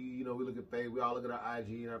we see, you know, we all look at our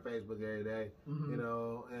IG and our Facebook every day, you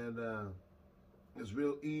know, and it's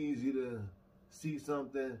real easy to see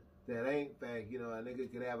something that ain't fake. You know, a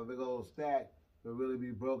nigga could have a big old stack but really be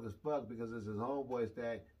broke as fuck because it's his homeboy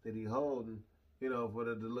stack that he holding, you know,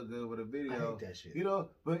 to look good with a video. I hate that shit. You know,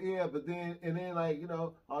 but then like, you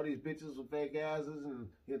know, all these bitches with fake asses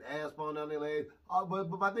and ass falling down their legs. But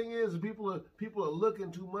my thing is, people are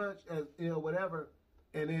looking too much at, you know, whatever,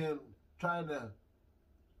 and then trying to,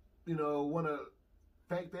 you know, want to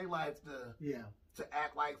fake their life to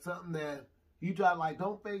act like something that you try, like,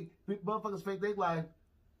 don't fake, motherfuckers fake their life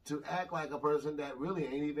to act like a person that really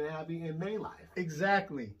ain't even happy in their life.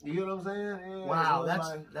 Exactly. You know what I'm saying? Yeah, wow,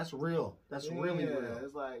 so that's real. That's really real.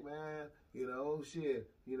 It's like, man, you know, shit.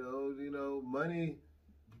 You know, money.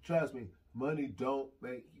 Trust me, money don't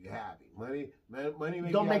make you happy. Money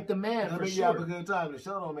don't make the man for sure. You have a good time. The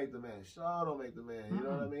show don't make the man. Show don't make the man. You know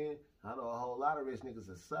what I mean? I know a whole lot of rich niggas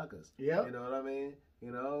as suckers. Yeah. You know what I mean?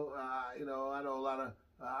 You know, I know a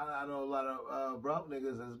lot of broke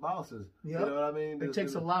niggas as bosses. Yep. You know what I mean? It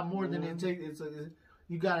takes a lot more than it takes.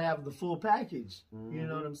 You got to have the full package. You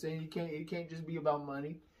know what I'm saying? You can't just be about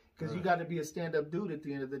money, because you got to be a stand-up dude at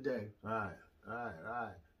the end of the day. Right.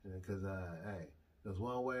 Because hey, there's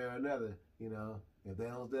one way or another. You know, if they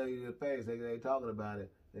don't tell you your face, they talking about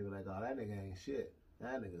it. They be like, oh, that nigga ain't shit.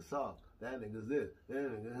 That nigga soft. That nigga's this. That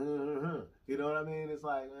nigga, You know what I mean? It's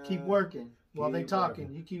like, keep working. While they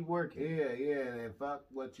talking, you keep working. Yeah, and fuck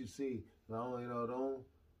what you see. Don't, you know, don't,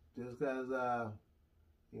 just because,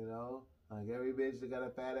 you know, like every bitch that got a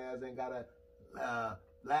fat ass ain't got a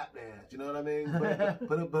lap dance. You know what I mean?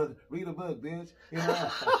 Put a book, read a book, bitch. You know,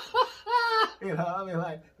 you know. I mean,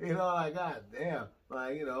 like, you know, like, god damn,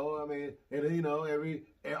 like, you know, I mean, and you know,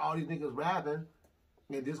 all these niggas rapping,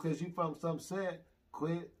 and just because you from some set,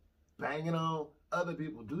 quit banging on other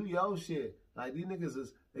people. Do your shit. Like, these niggas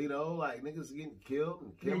is, you know, like, niggas getting killed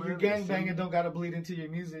and killing. Yeah, your gang banging don't gotta bleed into your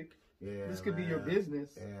music. Yeah, this could be your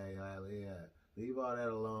business. Yeah. Leave all that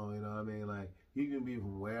alone. You know what I mean? Like, you can be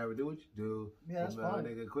from wherever. Do what you do. Yeah, that's fine.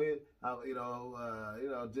 Nigga, quit. You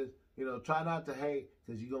know, just, you know, try not to hate,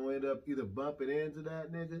 because you're gonna end up either bumping into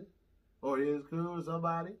that nigga or his crew or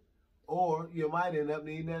somebody, or you might end up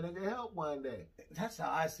needing that nigga help one day. That's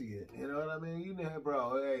how I see it. You know what I mean? You know,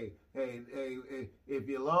 bro. Hey. If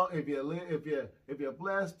you're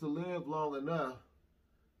blessed to live long enough,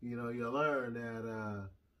 you know, you learn that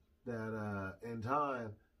in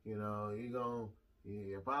time, you know,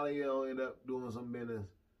 you're probably gonna end up doing some business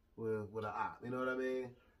with an op. You know what I mean?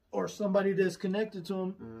 Or somebody that's connected to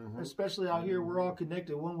him. Especially out here, we're all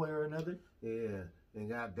connected one way or another. Yeah. And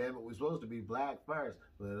God damn it, we're supposed to be black first,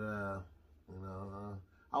 but you know,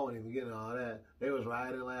 I won't even get into all that. They was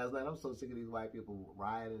rioting last night. I'm so sick of these white people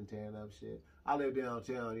rioting and tearing up shit. I live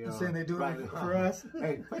downtown, you know. Saying they doing it for us.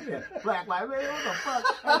 Hey, black life, man, what the fuck?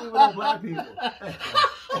 I ain't even no black people.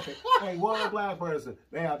 Hey, one black person,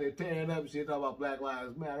 they out there tearing up shit, talking about Black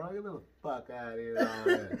Lives Matter. Get the fuck out of here and all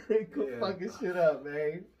that. Quit fucking shit up,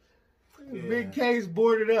 man. Yeah. Big K's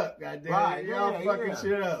boarded up, goddamn. Right, y'all fucking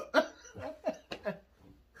shit up.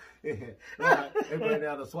 Yeah, they bring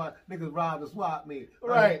down the SWAT. Niggas robbed the SWAT meet.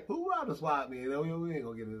 Right. Who robbed the SWAT meet? You know, we ain't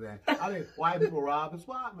gonna get into that. I mean, white people robbed the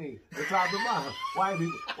SWAT meet. They tried to rob. White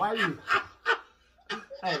people.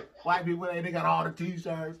 Hey, white people, they got all the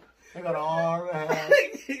t-shirts. They got all the hats,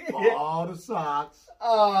 all the socks.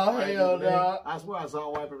 Oh, hell no. I swear I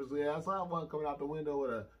saw white people. I saw one coming out the window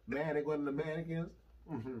with a mannequin, one of the mannequins.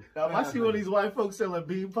 Now, if I see one of these white folks selling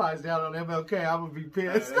bean pies down on MLK, I'm gonna be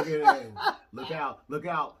pissed. Look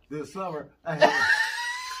out this summer.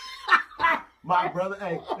 My brother,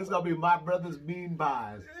 it's gonna be my brother's bean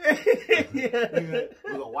pies. We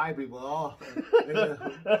got white people all.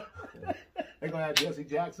 They gonna have Jesse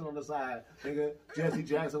Jackson on the side. Nigga, Jesse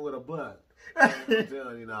Jackson with a butt. I'm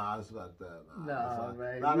telling you, nah, it's fucked up. Nah,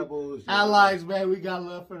 man. A lot of bullshit. Allies, man. We got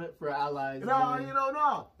love for allies. No, man.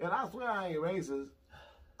 No. And I swear I ain't racist.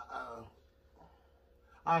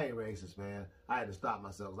 I ain't racist, man. I had to stop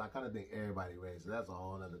myself because I kind of think everybody racist. That's a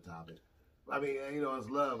whole other topic. I mean, you know, it's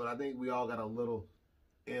love, but I think we all got a little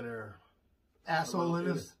inner asshole in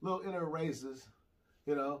us. Little inner racist.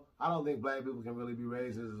 You know, I don't think black people can really be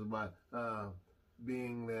racist about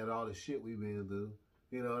being that all the shit we've been through.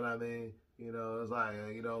 You know what I mean? You know, it's like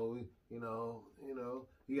you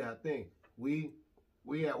gotta think. We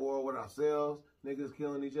at war with ourselves. Niggas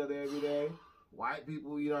killing each other every day. White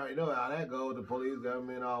people, you already know how that goes. The police,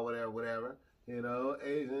 government, all whatever. You know,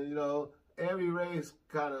 Asians, you know, every race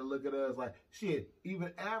kind of look at us like, shit,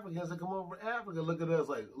 even Africans that come over from Africa look at us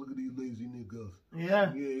like, look at these lazy niggas.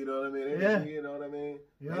 Yeah. Yeah, you know what I mean? You know what I mean?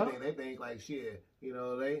 Yeah. They think like, shit, you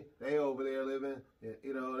know, they over there living,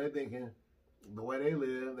 you know, they thinking the way they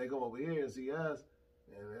live, they come over here and see us,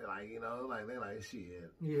 and they're like, you know, like, they like, shit.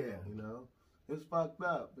 Yeah. You know? It's fucked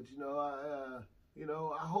up, but, you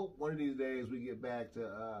know, I hope one of these days we get back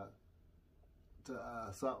to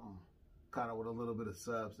something kind of with a little bit of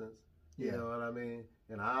substance. You know what I mean?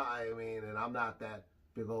 And I mean, and I'm not that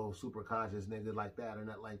big old super conscious nigga like that or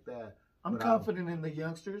not like that. I'm confident in the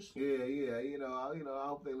youngsters. Yeah. You know, I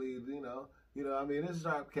hope they leave. You know. I mean, this is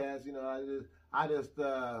our cast. You know, I just,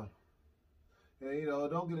 and, you know,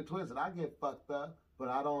 don't get it twisted. I get fucked up, but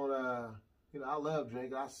I don't. You know, I love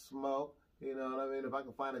drinking. I smoke. You know what I mean? If I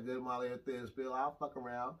can find a good Molly or thin spill, I'll fuck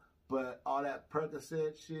around. But all that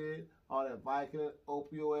Percocet shit, all that Vicodin,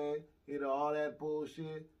 opioid, you know, all that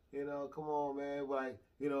bullshit. You know, come on, man. Like,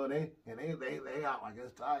 you know, they out like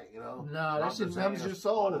it's tight, you know. Nah, that shit numbs your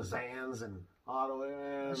soul. All the Zans and all the way,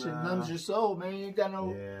 man. That shit numbs your soul, man. You ain't got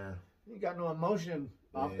no emotion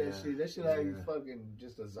off that shit. That shit like you fucking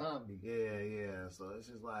just a zombie. Yeah. So it's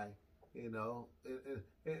just like, you know,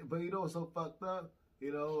 but you know what's so fucked up?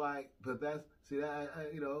 You know, like, but that's, see that,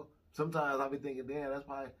 you know, sometimes I'll be thinking, damn, that's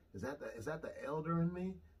probably, is that the elder in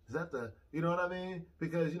me? Is that the, you know what I mean?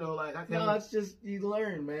 Because, you know, like, I can't. No, it's just, you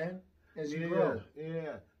learn, man, as you grow.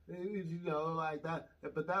 Yeah. You know, like that,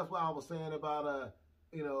 but that's what I was saying about,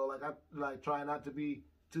 you know, like, I try not to be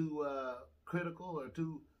too critical or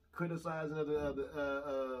too criticizing of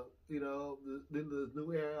the you know, the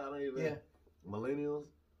new era. I don't even, millennials.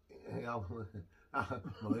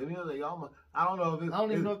 Millennials, y'all. I don't know if it's, I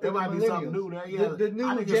don't even know if might be something new there. Yeah, the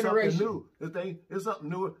new generation. It's something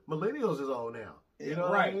new. Millennials is old now. You know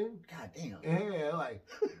what I mean? God damn. Yeah, like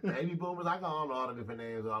baby boomers. I don't know all the different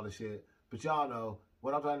names, all the shit. But y'all know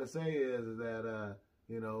what I'm trying to say is that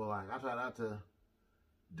you know, like I try not to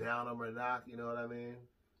down them or knock. You know what I mean?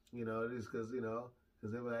 You know, just because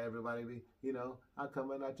because everybody be, I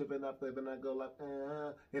come in, I trip in, I flip and I go like,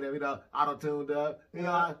 and then, auto-tuned up,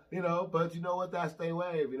 but you know what, that's their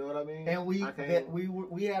wave, you know what I mean? And we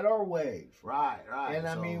had our wave. Right. And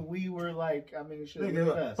I mean, we were like,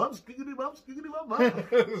 shit, bump, skiggity, bump.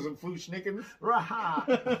 Some food snicking. Right.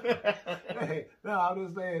 Hey, no, I'm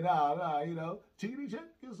just saying, chickity check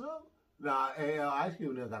yourself. Nah, hey, Ice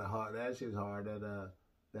Cube now got a hard, that shit's hard,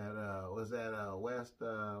 what's that, West,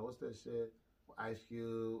 what's that shit? Ice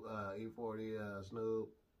Cube, E40, Snoop,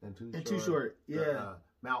 and Too Short. Yeah.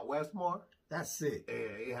 Mount Westmore. That's sick.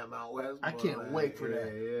 Yeah, Mount Westmore. I can't wait for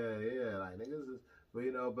that. Yeah. Like niggas is,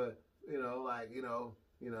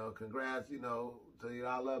 congrats, to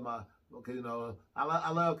I love my, because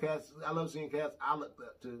I love cats. I love seeing cats I looked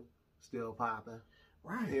up to still popping.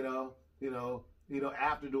 Right.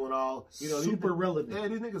 After doing all, super relevant. Yeah,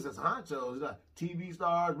 these niggas is honchos, like TV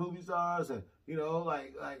stars, movie stars, and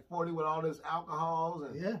like 40 with all this alcohols,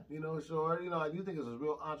 and short, like you think it's a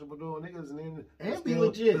real entrepreneur niggas, and be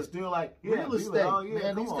legit. It's still like real estate,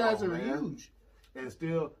 man. These guys are huge. And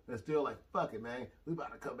still like, fuck it, man. We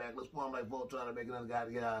about to come back. Let's form like Volt trying to make another guy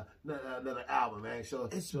to get another album, man.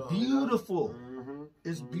 It's beautiful.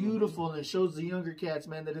 It's beautiful, and it shows the younger cats,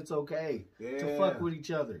 man, that it's okay to fuck with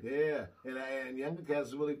each other. Yeah, and younger cats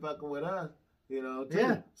is really fucking with us, too.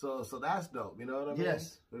 Yeah. So that's dope. You know what I mean?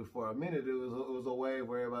 Yes. For a minute, it was a wave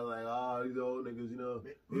where everybody was like, oh, these old niggas,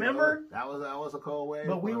 Remember? That was a cold wave.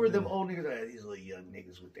 But we were them old niggas. These little young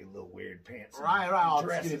niggas with their little weird pants, right, all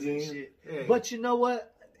dresses and shit. Yeah. But you know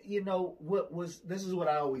what? This is what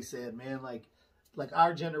I always said, man. Like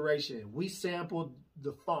our generation, we sampled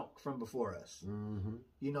the funk from before us. Mm-hmm.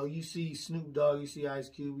 You see Snoop Dogg, you see Ice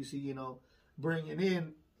Cube, you see, bringing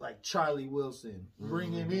in like Charlie Wilson,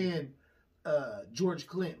 bringing in George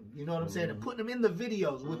Clinton, you know what I'm saying, and putting them in the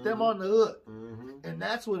videos with them on the hook. And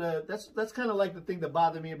that's what that's kind of like the thing that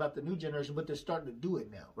bothered me about the new generation, but they're starting to do it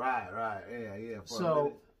now. Right, yeah.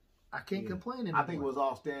 So I can't complain anymore. I think it was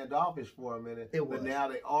all standoffish for a minute, but now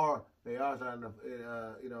they are starting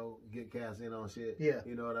to get cast in on shit. Yeah,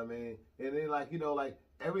 you know what I mean. And then like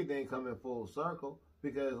everything coming full circle,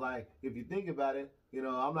 because like if you think about it,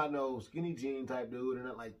 I'm not no skinny jean type dude or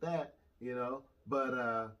nothing like that,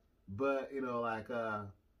 but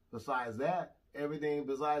besides that, everything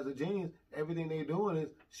besides the jeans, everything they doing is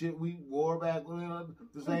shit we wore back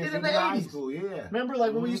the same shit in high school. Yeah, remember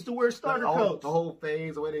like when we used to wear starter coats, the whole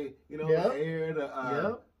phase, the way they the hair,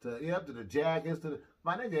 to the jackets, to the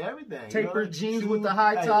my nigga, everything. Tapered jeans with the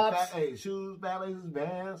high tops. Shoes, laces,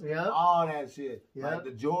 bands, yeah, all that shit. Yeah, like the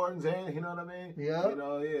Jordans, you know what I mean? Yeah,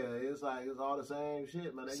 it's like it's all the same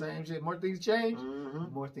shit, my nigga. Same shit. More things change,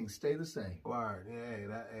 more things stay the same. Word,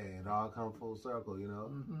 it all come full circle,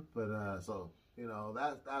 But so.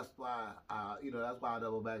 That's why that's why I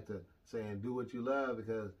double back to saying do what you love,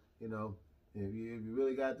 because if you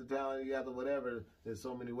really got the talent, you got the whatever, there's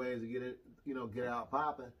so many ways to get it, get out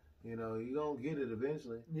popping. You're gonna get it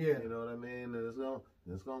eventually. Yeah. You know what I mean? And it's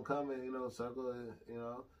gonna come in, circle,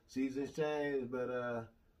 seasons change, but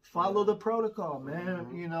follow the protocol, man.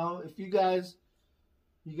 If you guys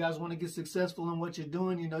want to get successful in what you're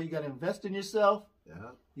doing, you gotta invest in yourself.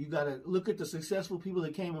 Yeah. You gotta look at the successful people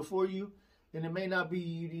that came before you. And it may not be,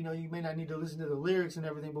 you may not need to listen to the lyrics and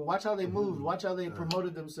everything, but watch how they moved. Watch how they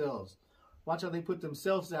promoted themselves. Watch how they put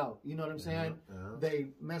themselves out. You know what I'm saying? They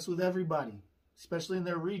mess with everybody, especially in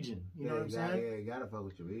their region. You know what I'm saying? Yeah, you gotta fuck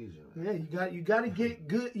with your region. Man. Yeah, you gotta get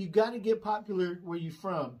good. You gotta get popular where you're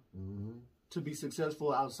from to be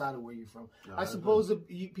successful outside of where you're from. I suppose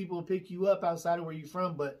people pick you up outside of where you're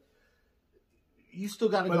from, but you still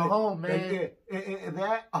gotta go home, man. And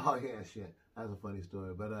that, oh yeah, shit, that's a funny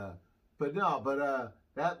story, but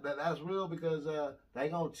that's real, because they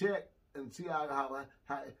gonna check and see how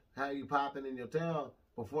you popping in your town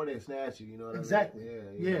before they snatch you. You know what exactly. I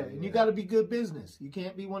mean? Yeah. And you got to be good business. You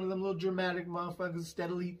can't be one of them little dramatic motherfuckers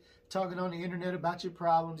steadily talking on the internet about your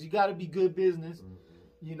problems. You got to be good business.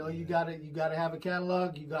 You gotta have a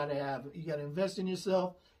catalog. You gotta invest in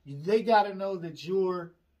yourself. They gotta know that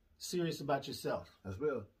you're serious about yourself. That's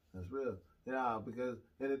real. Yeah, because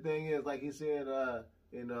the thing is, like he said.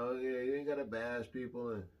 You ain't gotta bash people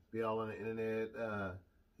and be all on the internet,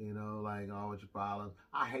 like all with your problems.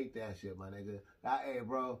 I hate that shit, my nigga. Hey,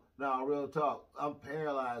 bro, no, real talk. I'm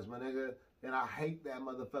paralyzed, my nigga, and I hate that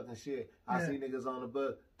motherfucking shit. I see niggas on the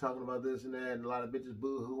bus talking about this and that, and a lot of bitches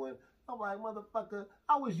boo-hooing. I'm like, motherfucker,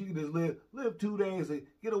 I wish you could just live 2 days and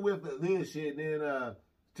get a whiff of this shit and then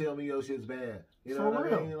tell me your shit's bad. You know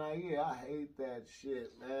what I mean? Like, yeah, I hate that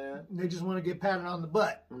shit, man. They just want to get patted on the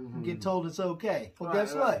butt and get told it's okay. Well,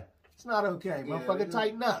 guess what? It's not okay. Yeah, motherfucker,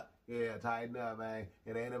 tighten up. Yeah, tighten up, man.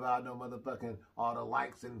 It ain't about no motherfucking all the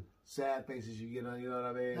likes and sad faces you get on, you know what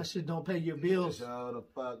I mean? That shit don't pay your bills. So the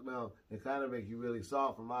fuck no. It kind of make you really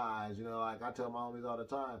soft in my eyes, you know? Like I tell my homies all the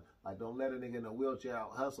time, like don't let a nigga in a wheelchair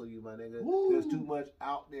out hustle you, my nigga. Woo. There's too much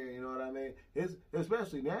out there, you know what I mean? It's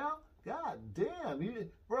especially now. God damn,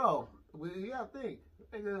 bro. You gotta think,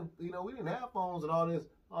 nigga. You know we didn't have phones and all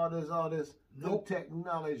this new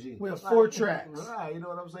technology. We have 4 tracks. Right, you know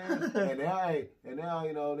what I'm saying? and now,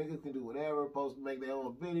 you know, niggas can do whatever, make their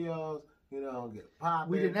own videos, you know, get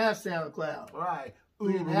popping. We didn't have SoundCloud. Right.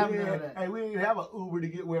 We didn't have none of that. Hey, we didn't have an Uber to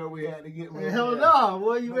get where we had to get. Hell no.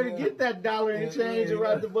 Well, you better get that dollar and change and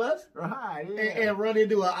ride the bus. Right, yeah. And run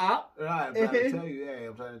into an op. Right, I'm trying to tell you. Hey,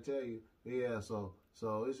 I'm trying to tell you. Yeah, so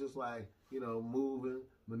it's just like, you know,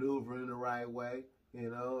 maneuvering the right way, you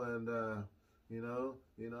know, and, you know,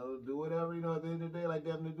 do whatever, you know, at the end of the day, like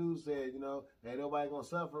Devin the Dude said, you know, ain't nobody gonna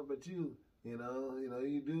suffer but you, you know,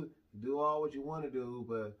 you do all what you want to do,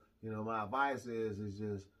 but, you know, my advice is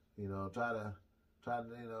just, you know, try to,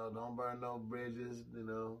 you know, don't burn no bridges, you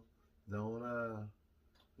know, don't,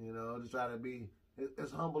 you know, just try to be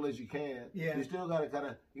as humble as you can. Yeah. You still gotta kind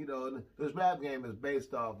of, you know, this rap game is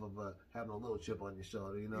based off of having a little chip on your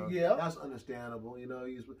shoulder, you know. Yeah. That's understandable, you know.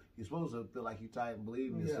 You're supposed to feel like you tight and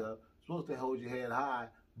believe in yourself. You're supposed to hold your head high,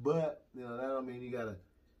 but, you know, that don't mean you gotta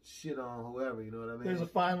shit on whoever, you know what I mean? There's a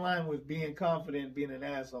fine line with being confident and being an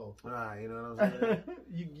asshole. Right, you know what I'm saying?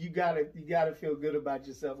 you gotta feel good about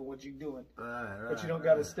yourself and what you're doing. Right, but you don't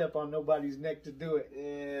gotta step on nobody's neck to do it.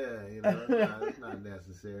 Yeah, you know, it's not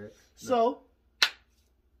necessary. So,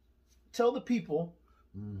 tell the people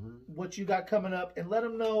what you got coming up and let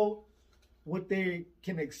them know what they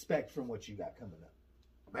can expect from what you got coming up.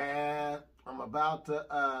 Man, I'm about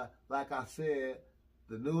to, like I said,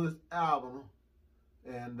 the newest album.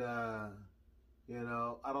 And, you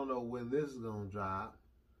know, I don't know when this is going to drop,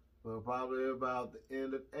 but probably about the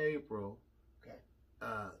end of April. Okay.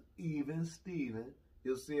 Even Steven,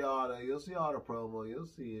 you'll see all the promo, you'll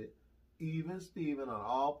see it. Even Steven on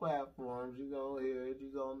all platforms, you're going to hear it,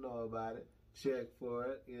 you're going to know about it. Check for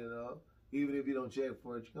it, you know. Even if you don't check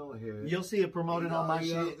for it, you're going to hear it. You'll see it promoted on my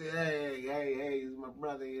shit. Hey, he's my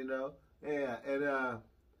brother, you know. Yeah, and,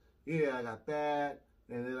 yeah, I got that.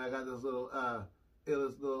 And then I got this little,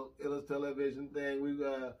 Illest television thing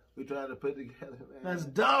we trying to put together, man. That's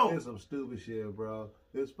dope. It's some stupid shit, bro.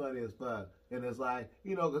 It's funny as fuck, and it's like,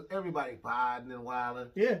 you know, cause everybody podding and wilding.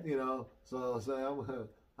 Yeah. You know, so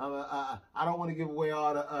I don't want to give away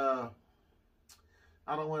all the.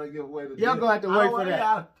 I don't want to give away the. Y'all gonna have to wait for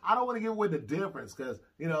that. I don't want to give away the difference, cause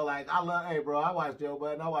you know, like hey, bro, I watch Joe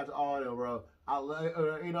Budden, I watch all of them, bro. I love,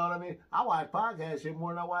 you know what I mean. I watch podcast shit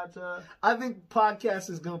more than I watch. I think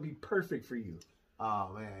podcast is gonna be perfect for you.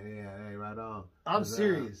 Oh man, yeah, hey, right on. I'm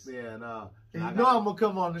serious. Yeah, no. And you know I'm gonna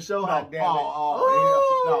come on the show. No, damn it. No,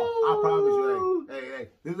 I promise you. Hey,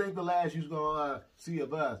 this ain't the last you's gonna see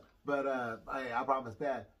of us. But hey, I promise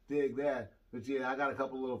that. Dig that. But yeah, I got a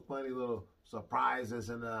couple little funny little surprises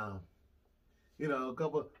and you know, a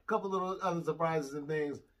couple little other surprises and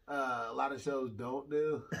things. A lot of shows don't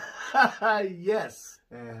do. Yes.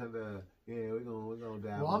 And yeah, we're gonna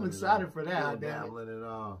dabble. Well, I'm excited for that. Dabbling and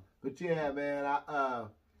all. But yeah, man, I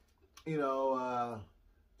you know,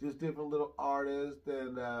 just different little artists,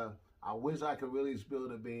 and I wish I could really spill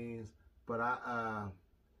the beans, but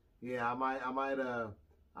yeah, I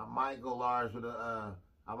might go large with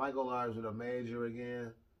a major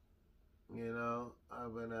again. You know,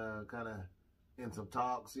 I've been kind of in some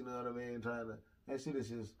talks. You know what I mean? Trying to. That shit is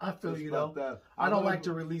just. I feel you though. I don't like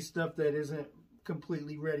to release stuff that isn't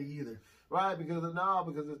completely ready either. Right, because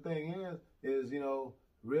the thing is, you know,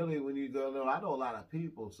 really when you go, I know a lot of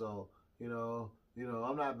people, so you know,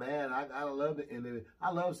 I'm not mad. I love the end of it.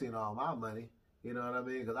 I love seeing all my money. You know what I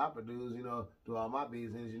mean? Because I produce, you know, do all my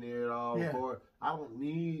beats, engineer, all record. I don't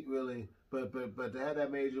need really, but to have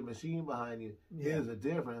that major machine behind you is a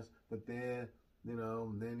difference. But then, you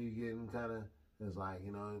know, then you getting kind of. It's like,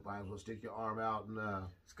 you know, you might as well stick your arm out and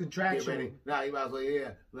it's contractual. Now you might as well,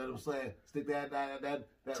 let them say, stick that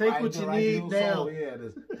take right what you right need now. Soul. Yeah,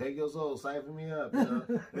 just take your soul, siphon me up. You know?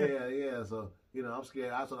 yeah. So you know, I'm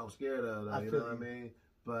scared. That's what I'm scared of. Though, you know what I mean?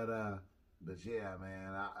 But yeah,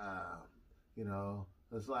 man. You know,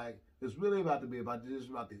 it's like it's really about these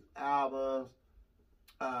albums.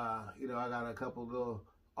 You know, I got a couple little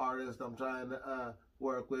artists I'm trying to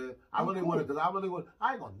work with. I really want to, because I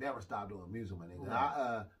ain't gonna never stop doing music, my nigga.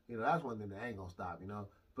 Right. You know, that's one thing that ain't gonna stop, you know.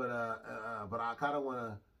 But I kind of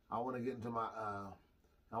wanna get into my,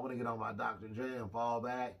 I wanna get on my Dr. Dre and fall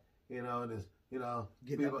back, you know, and just, you know,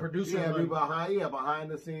 get that producer, be behind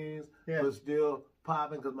the scenes, but still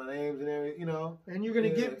popping because my name's and everything, you know. And you're gonna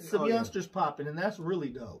get some youngsters popping, and that's really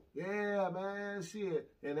dope. Yeah, man, shit.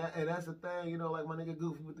 And that's the thing, you know, like my nigga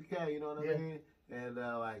Goofy with the K, you know what I mean? And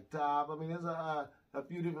like Top, I mean, there's a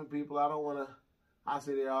few different people. I don't wanna. I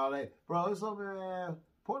sit there all day, bro. It's something, man.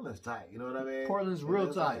 Portland's tight, you know what I mean? Portland's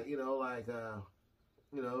real tight. Like, you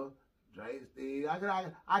know, Drake, Steve. I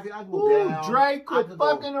can go down. Drake, quit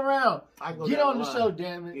fucking around. Get on the show,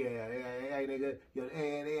 damn it. Yeah, hey, nigga.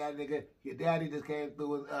 Nigga, your daddy just came through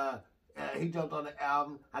with, he jumped on the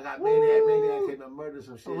album. I got Maniac came to murder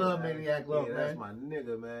some shit. I love Maniac Love, man. That's my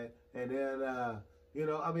nigga, man. And then, you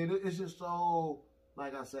know, I mean, it's just so,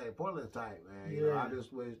 like I say, Portland's tight, man. You know, I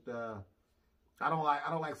just wished, I don't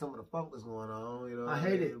like some of the funk that's going on, you know. I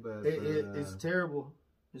hate it. It's terrible.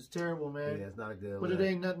 It's terrible, man. Yeah, it's not a good one. But it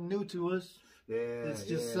ain't nothing new to us. Yeah. It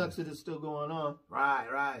just sucks that it's still going on.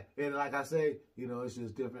 Right. And like I say, you know, it's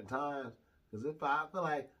just different times. Because I feel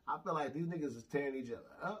like these niggas is tearing each other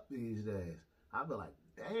up these days. I feel like,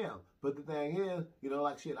 damn. But the thing is, you know,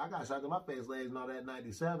 like shit, I got shot in my face legs and all that in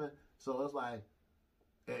 97. So it's like,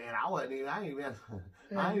 and I ain't even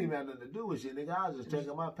had nothing to do with shit, nigga. I was just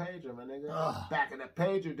checking my pager, my nigga. Back in the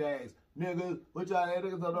pager days. Niggas, what y'all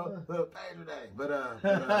niggas don't know? Pager day. But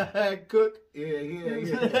Cook. Yeah.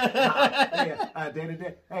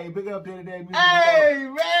 Day-to-day. Hey, big up Day-to-day music. Hey,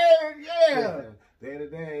 man, yeah.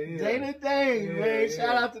 Day-to-day, yeah. Day-to-day, man.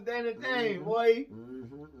 Shout out to Day-to-day, boy.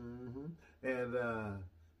 And,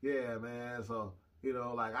 yeah, man. So, you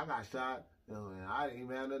know, like, I got shot, you know, and I didn't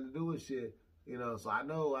even have nothing to do with shit. You know, so I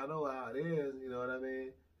know how it is, you know what I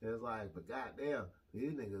mean? And it's like, but goddamn,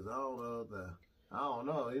 these niggas, I don't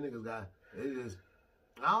know. These niggas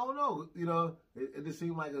I don't know, you know, it just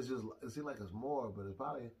seems like it's more, but it's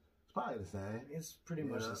probably the same. It's pretty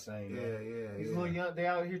much the same, man. Yeah. These little young, they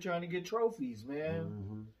out here trying to get trophies,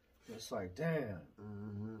 man. It's like, damn.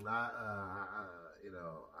 You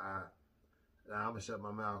know, I'm gonna shut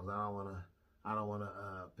my mouth because I don't wanna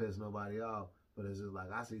piss nobody off. But it's just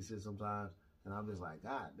like I see shit sometimes. And I'm just like,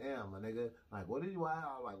 God damn, my nigga. Like, why you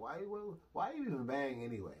even bang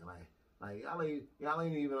anyway? Like y'all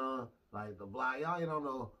ain't even on, like, the block. Y'all ain't on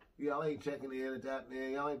no, y'all ain't checking in and that,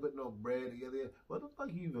 man. Y'all ain't putting no bread together. What the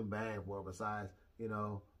fuck you even bang for besides, you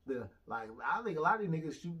know, I think a lot of these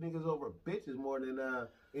niggas shoot niggas over bitches more than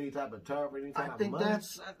any type of turf or any type of money. I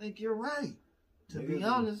think you're right. To be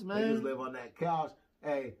honest, man. Niggas live on that couch.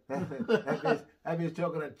 Hey, that bitch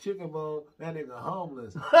choking a chicken bone. That nigga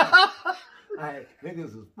homeless. Hey,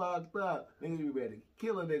 niggas is fucked up. Niggas be ready to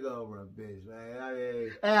kill a nigga over a bitch,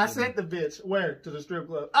 man. I sent the bitch. Where? To the strip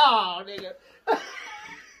club. Oh, nigga.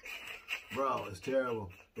 Bro, it's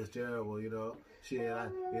terrible. It's terrible, you know. Shit,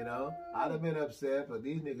 I'd have been upset, but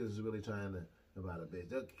these niggas is really trying to about a bitch.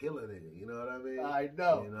 They'll kill a nigga, you know what I mean? I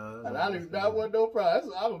know. You know, and I do not want no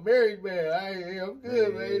problem. I'm a married man. I'm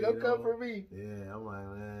good, man. Don't come for me. Yeah, I'm like,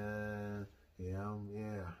 man.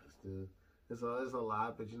 It's a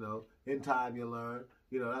lot, but you know, in time you learn.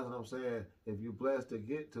 You know, that's what I'm saying. If you're blessed to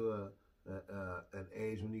get to an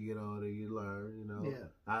age when you get older, you learn. You know,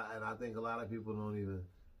 I think a lot of people don't even,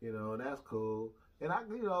 you know, and that's cool. And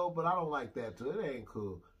but I don't like that too. It ain't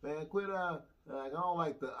cool, man. Quit. Like I don't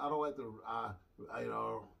like the you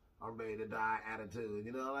know, I'm ready to die attitude.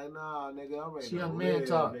 You know, like nah, nigga, I'm ready to live. Man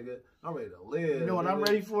talk. Nigga, I'm ready to live. You know what I'm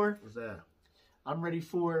ready for? What's that? I'm ready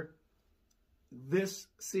for this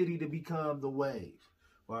city to become the wave.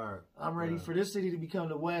 I'm ready for this city to become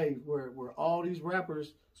the wave where all these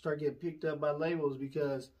rappers start getting picked up by labels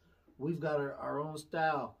because we've got our own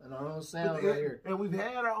style and our own sound right here. And we've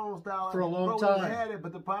had our own style for a long time. We've had it,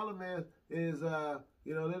 but the problem is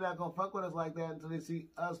you know, they're not gonna fuck with us like that until they see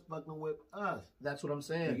us fucking with us. That's what I'm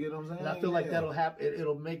saying. You get what I'm saying? And I feel like that'll happen.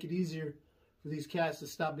 It'll make it easier for these cats to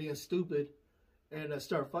stop being stupid and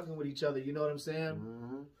start fucking with each other. You know what I'm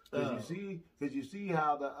saying? Because you see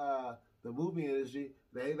how the movie industry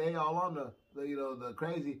they all on the you know, the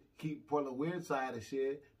crazy keep Portland weird side of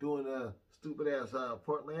shit, doing stupid ass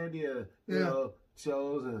Portlandia you know,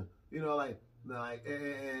 shows, and you know like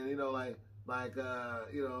and you know like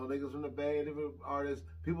you know, niggas from the Bay, different artists,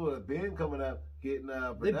 people that have been coming up getting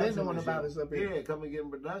production. They've been knowing about us up here. Yeah, coming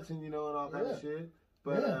getting production, you know, and all kinds of shit.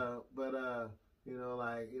 But you know,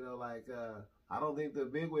 like I don't think the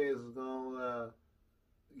big wigs is gonna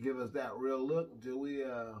give us that real look until we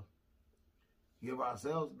give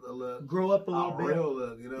ourselves a look, grow up a little bit, real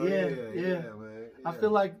look, you know. Yeah, man. Yeah. I feel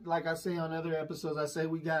like I say on other episodes, I say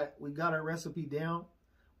we got our recipe down.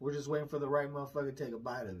 We're just waiting for the right motherfucker to take a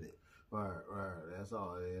bite of it. Right. That's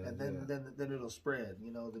all it is. And then it'll spread.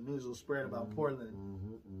 You know, the news will spread about Portland.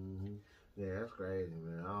 Yeah, that's crazy,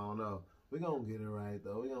 man. I don't know. We gonna get it right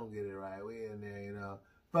though. We gonna get it right. We in there, you know.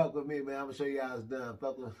 Fuck with me, man. I'm gonna show you how it's done.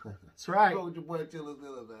 Fuck with. That's right. Fuck with your boy Chillest,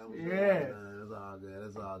 man. Yeah. It's all good.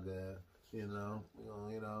 It's all good. You know.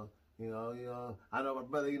 I know my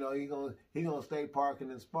brother. You know, he gonna stay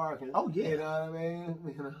parking and sparking. Oh yeah. You know what I mean?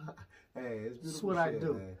 You know. Hey, it's beautiful. That's what shit, I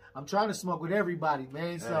do. Man. I'm trying to smoke with everybody,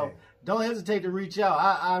 man. So don't hesitate to reach out.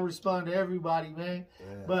 I respond to everybody, man.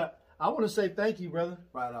 Yeah. But I want to say thank you, brother.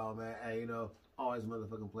 Right on, man. Hey, you know. Always a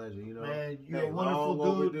motherfucking pleasure, you know. Man, you're a wonderful dude.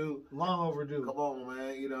 Overdue. Long overdue. Come on,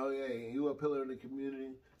 man. You know, you a pillar in the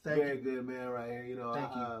community. Very good, man, right here. You know,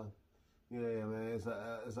 thank you. Yeah, man. It's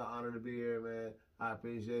an honor to be here, man. I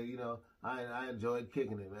appreciate it. You know, I enjoyed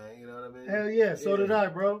kicking it, man. You know what I mean? Hell yeah. So did I,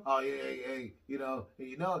 bro. Oh, yeah, hey. You know,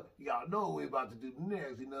 y'all know what we about to do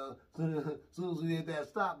next, you know. As soon as we hit that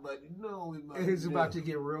stop button, you know what we about to do. It's about to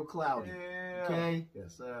get real cloudy. Yeah. Okay?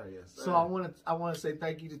 Yes, sir. So I want to say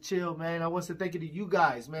thank you to Chill, man. I want to say thank you to you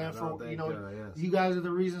guys, man, you guys are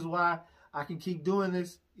the reasons why I can keep doing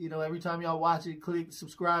this. You know, every time y'all watch it, click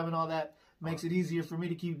subscribe and all that makes it easier for me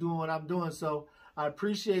to keep doing what I'm doing. So I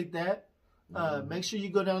appreciate that. Make sure you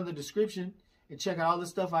go down in the description and check out all the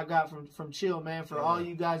stuff I got from Chill, man, for all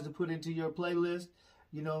you guys to put into your playlist,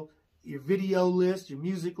 you know, your video list, your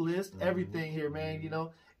music list, everything here, man, you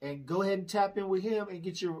know, and go ahead and tap in with him and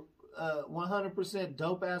get your 100%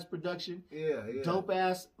 dope-ass production,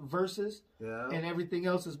 dope-ass verses, and everything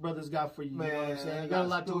else his brother's got for you. Man, you know what I'm saying? You got a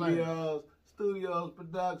lot to learn. Studios,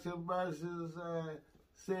 production, verses,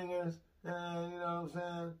 singers, you know what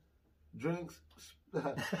I'm saying? Drinks.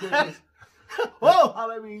 Whoa!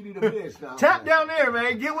 I mean, you need a bitch now. Tap down there,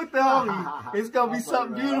 man. Get with the homie. It's gonna be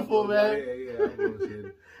something beautiful, man.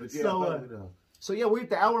 Yeah. So yeah, we're at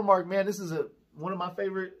the hour mark, man. This is one of my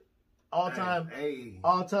favorite all time,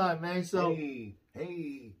 man. So hey.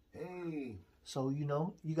 So you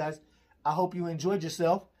know, you guys, I hope you enjoyed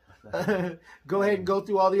yourself. Go ahead and go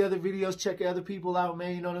through all the other videos. Check other people out,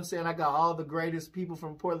 man. You know what I'm saying? I got all the greatest people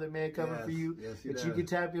from Portland, man, coming for you that you can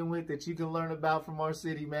tap in with, that you can learn about from our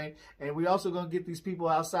city, man. And we also going to get these people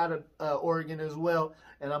outside of Oregon as well.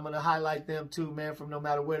 And I'm going to highlight them too, man, from no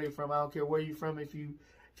matter where they're from. I don't care where you're from. If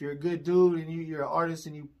you're a good dude and you're an artist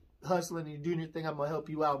and you hustling and you're doing your thing, I'm going to help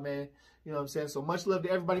you out, man. You know what I'm saying? So much love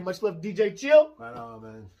to everybody. Much love to DJ Chill. Right on,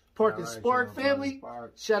 man. Pork and Spark family.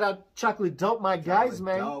 Shout out Chocolate Dope, my guys,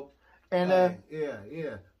 man. Dope. And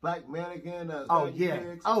yeah. Black Mannequin.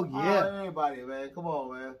 Pigs, everybody, man. Come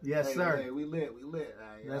on, man. Yes, sir. Hey, we lit.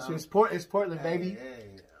 That's it's Portland, baby.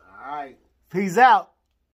 Hey. All right. Peace out.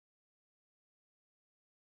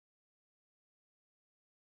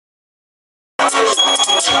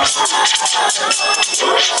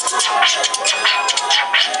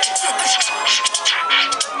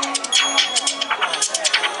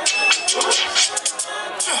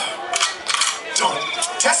 Don't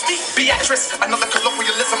test me, Beatrice. Another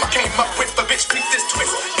colloquialism I came up with, but bitch, beat this twist.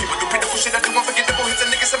 People do pitiful shit, I do unforgettable hits.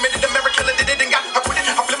 And niggas submitted America, did it and got acquitted.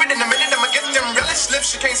 I flip it in a minute, I'ma get them relish lips.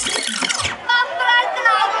 She can't see.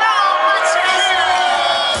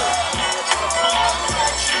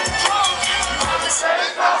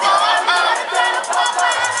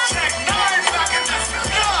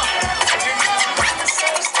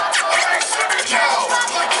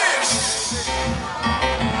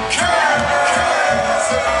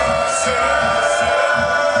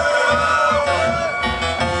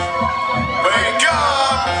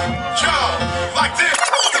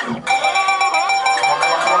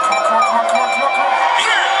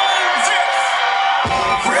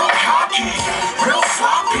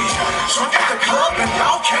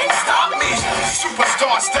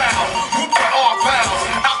 Superstar style, whoop to all pounds.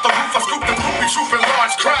 Out the roof, I scoop the groupie troop in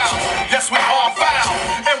large crowds. Yes, we all foul,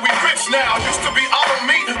 and we rich now. Used to be all on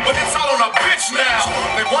me, but it's all on a bitch now.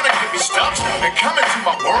 They wanna get me stumped and come into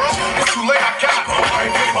my world. It's too late, I got my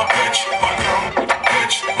bitch, my girl,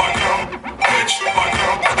 bitch, my girl, bitch, my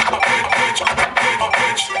girl, bitch, my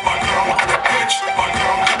bitch, my girl, bitch, my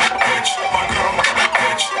girl, bitch, my girl,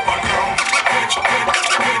 bitch, my girl, bitch,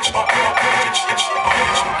 bitch, my girl, bitch,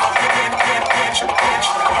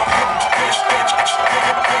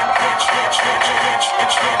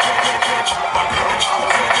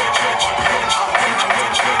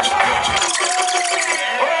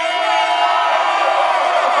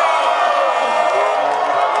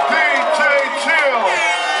 DJ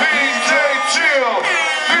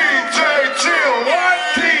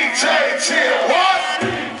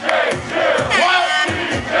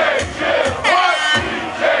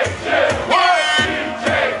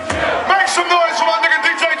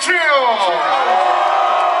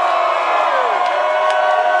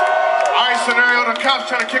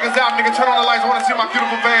is out, nigga. Turn on the lights. I want to see my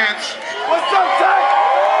beautiful fans. What's up, Ty?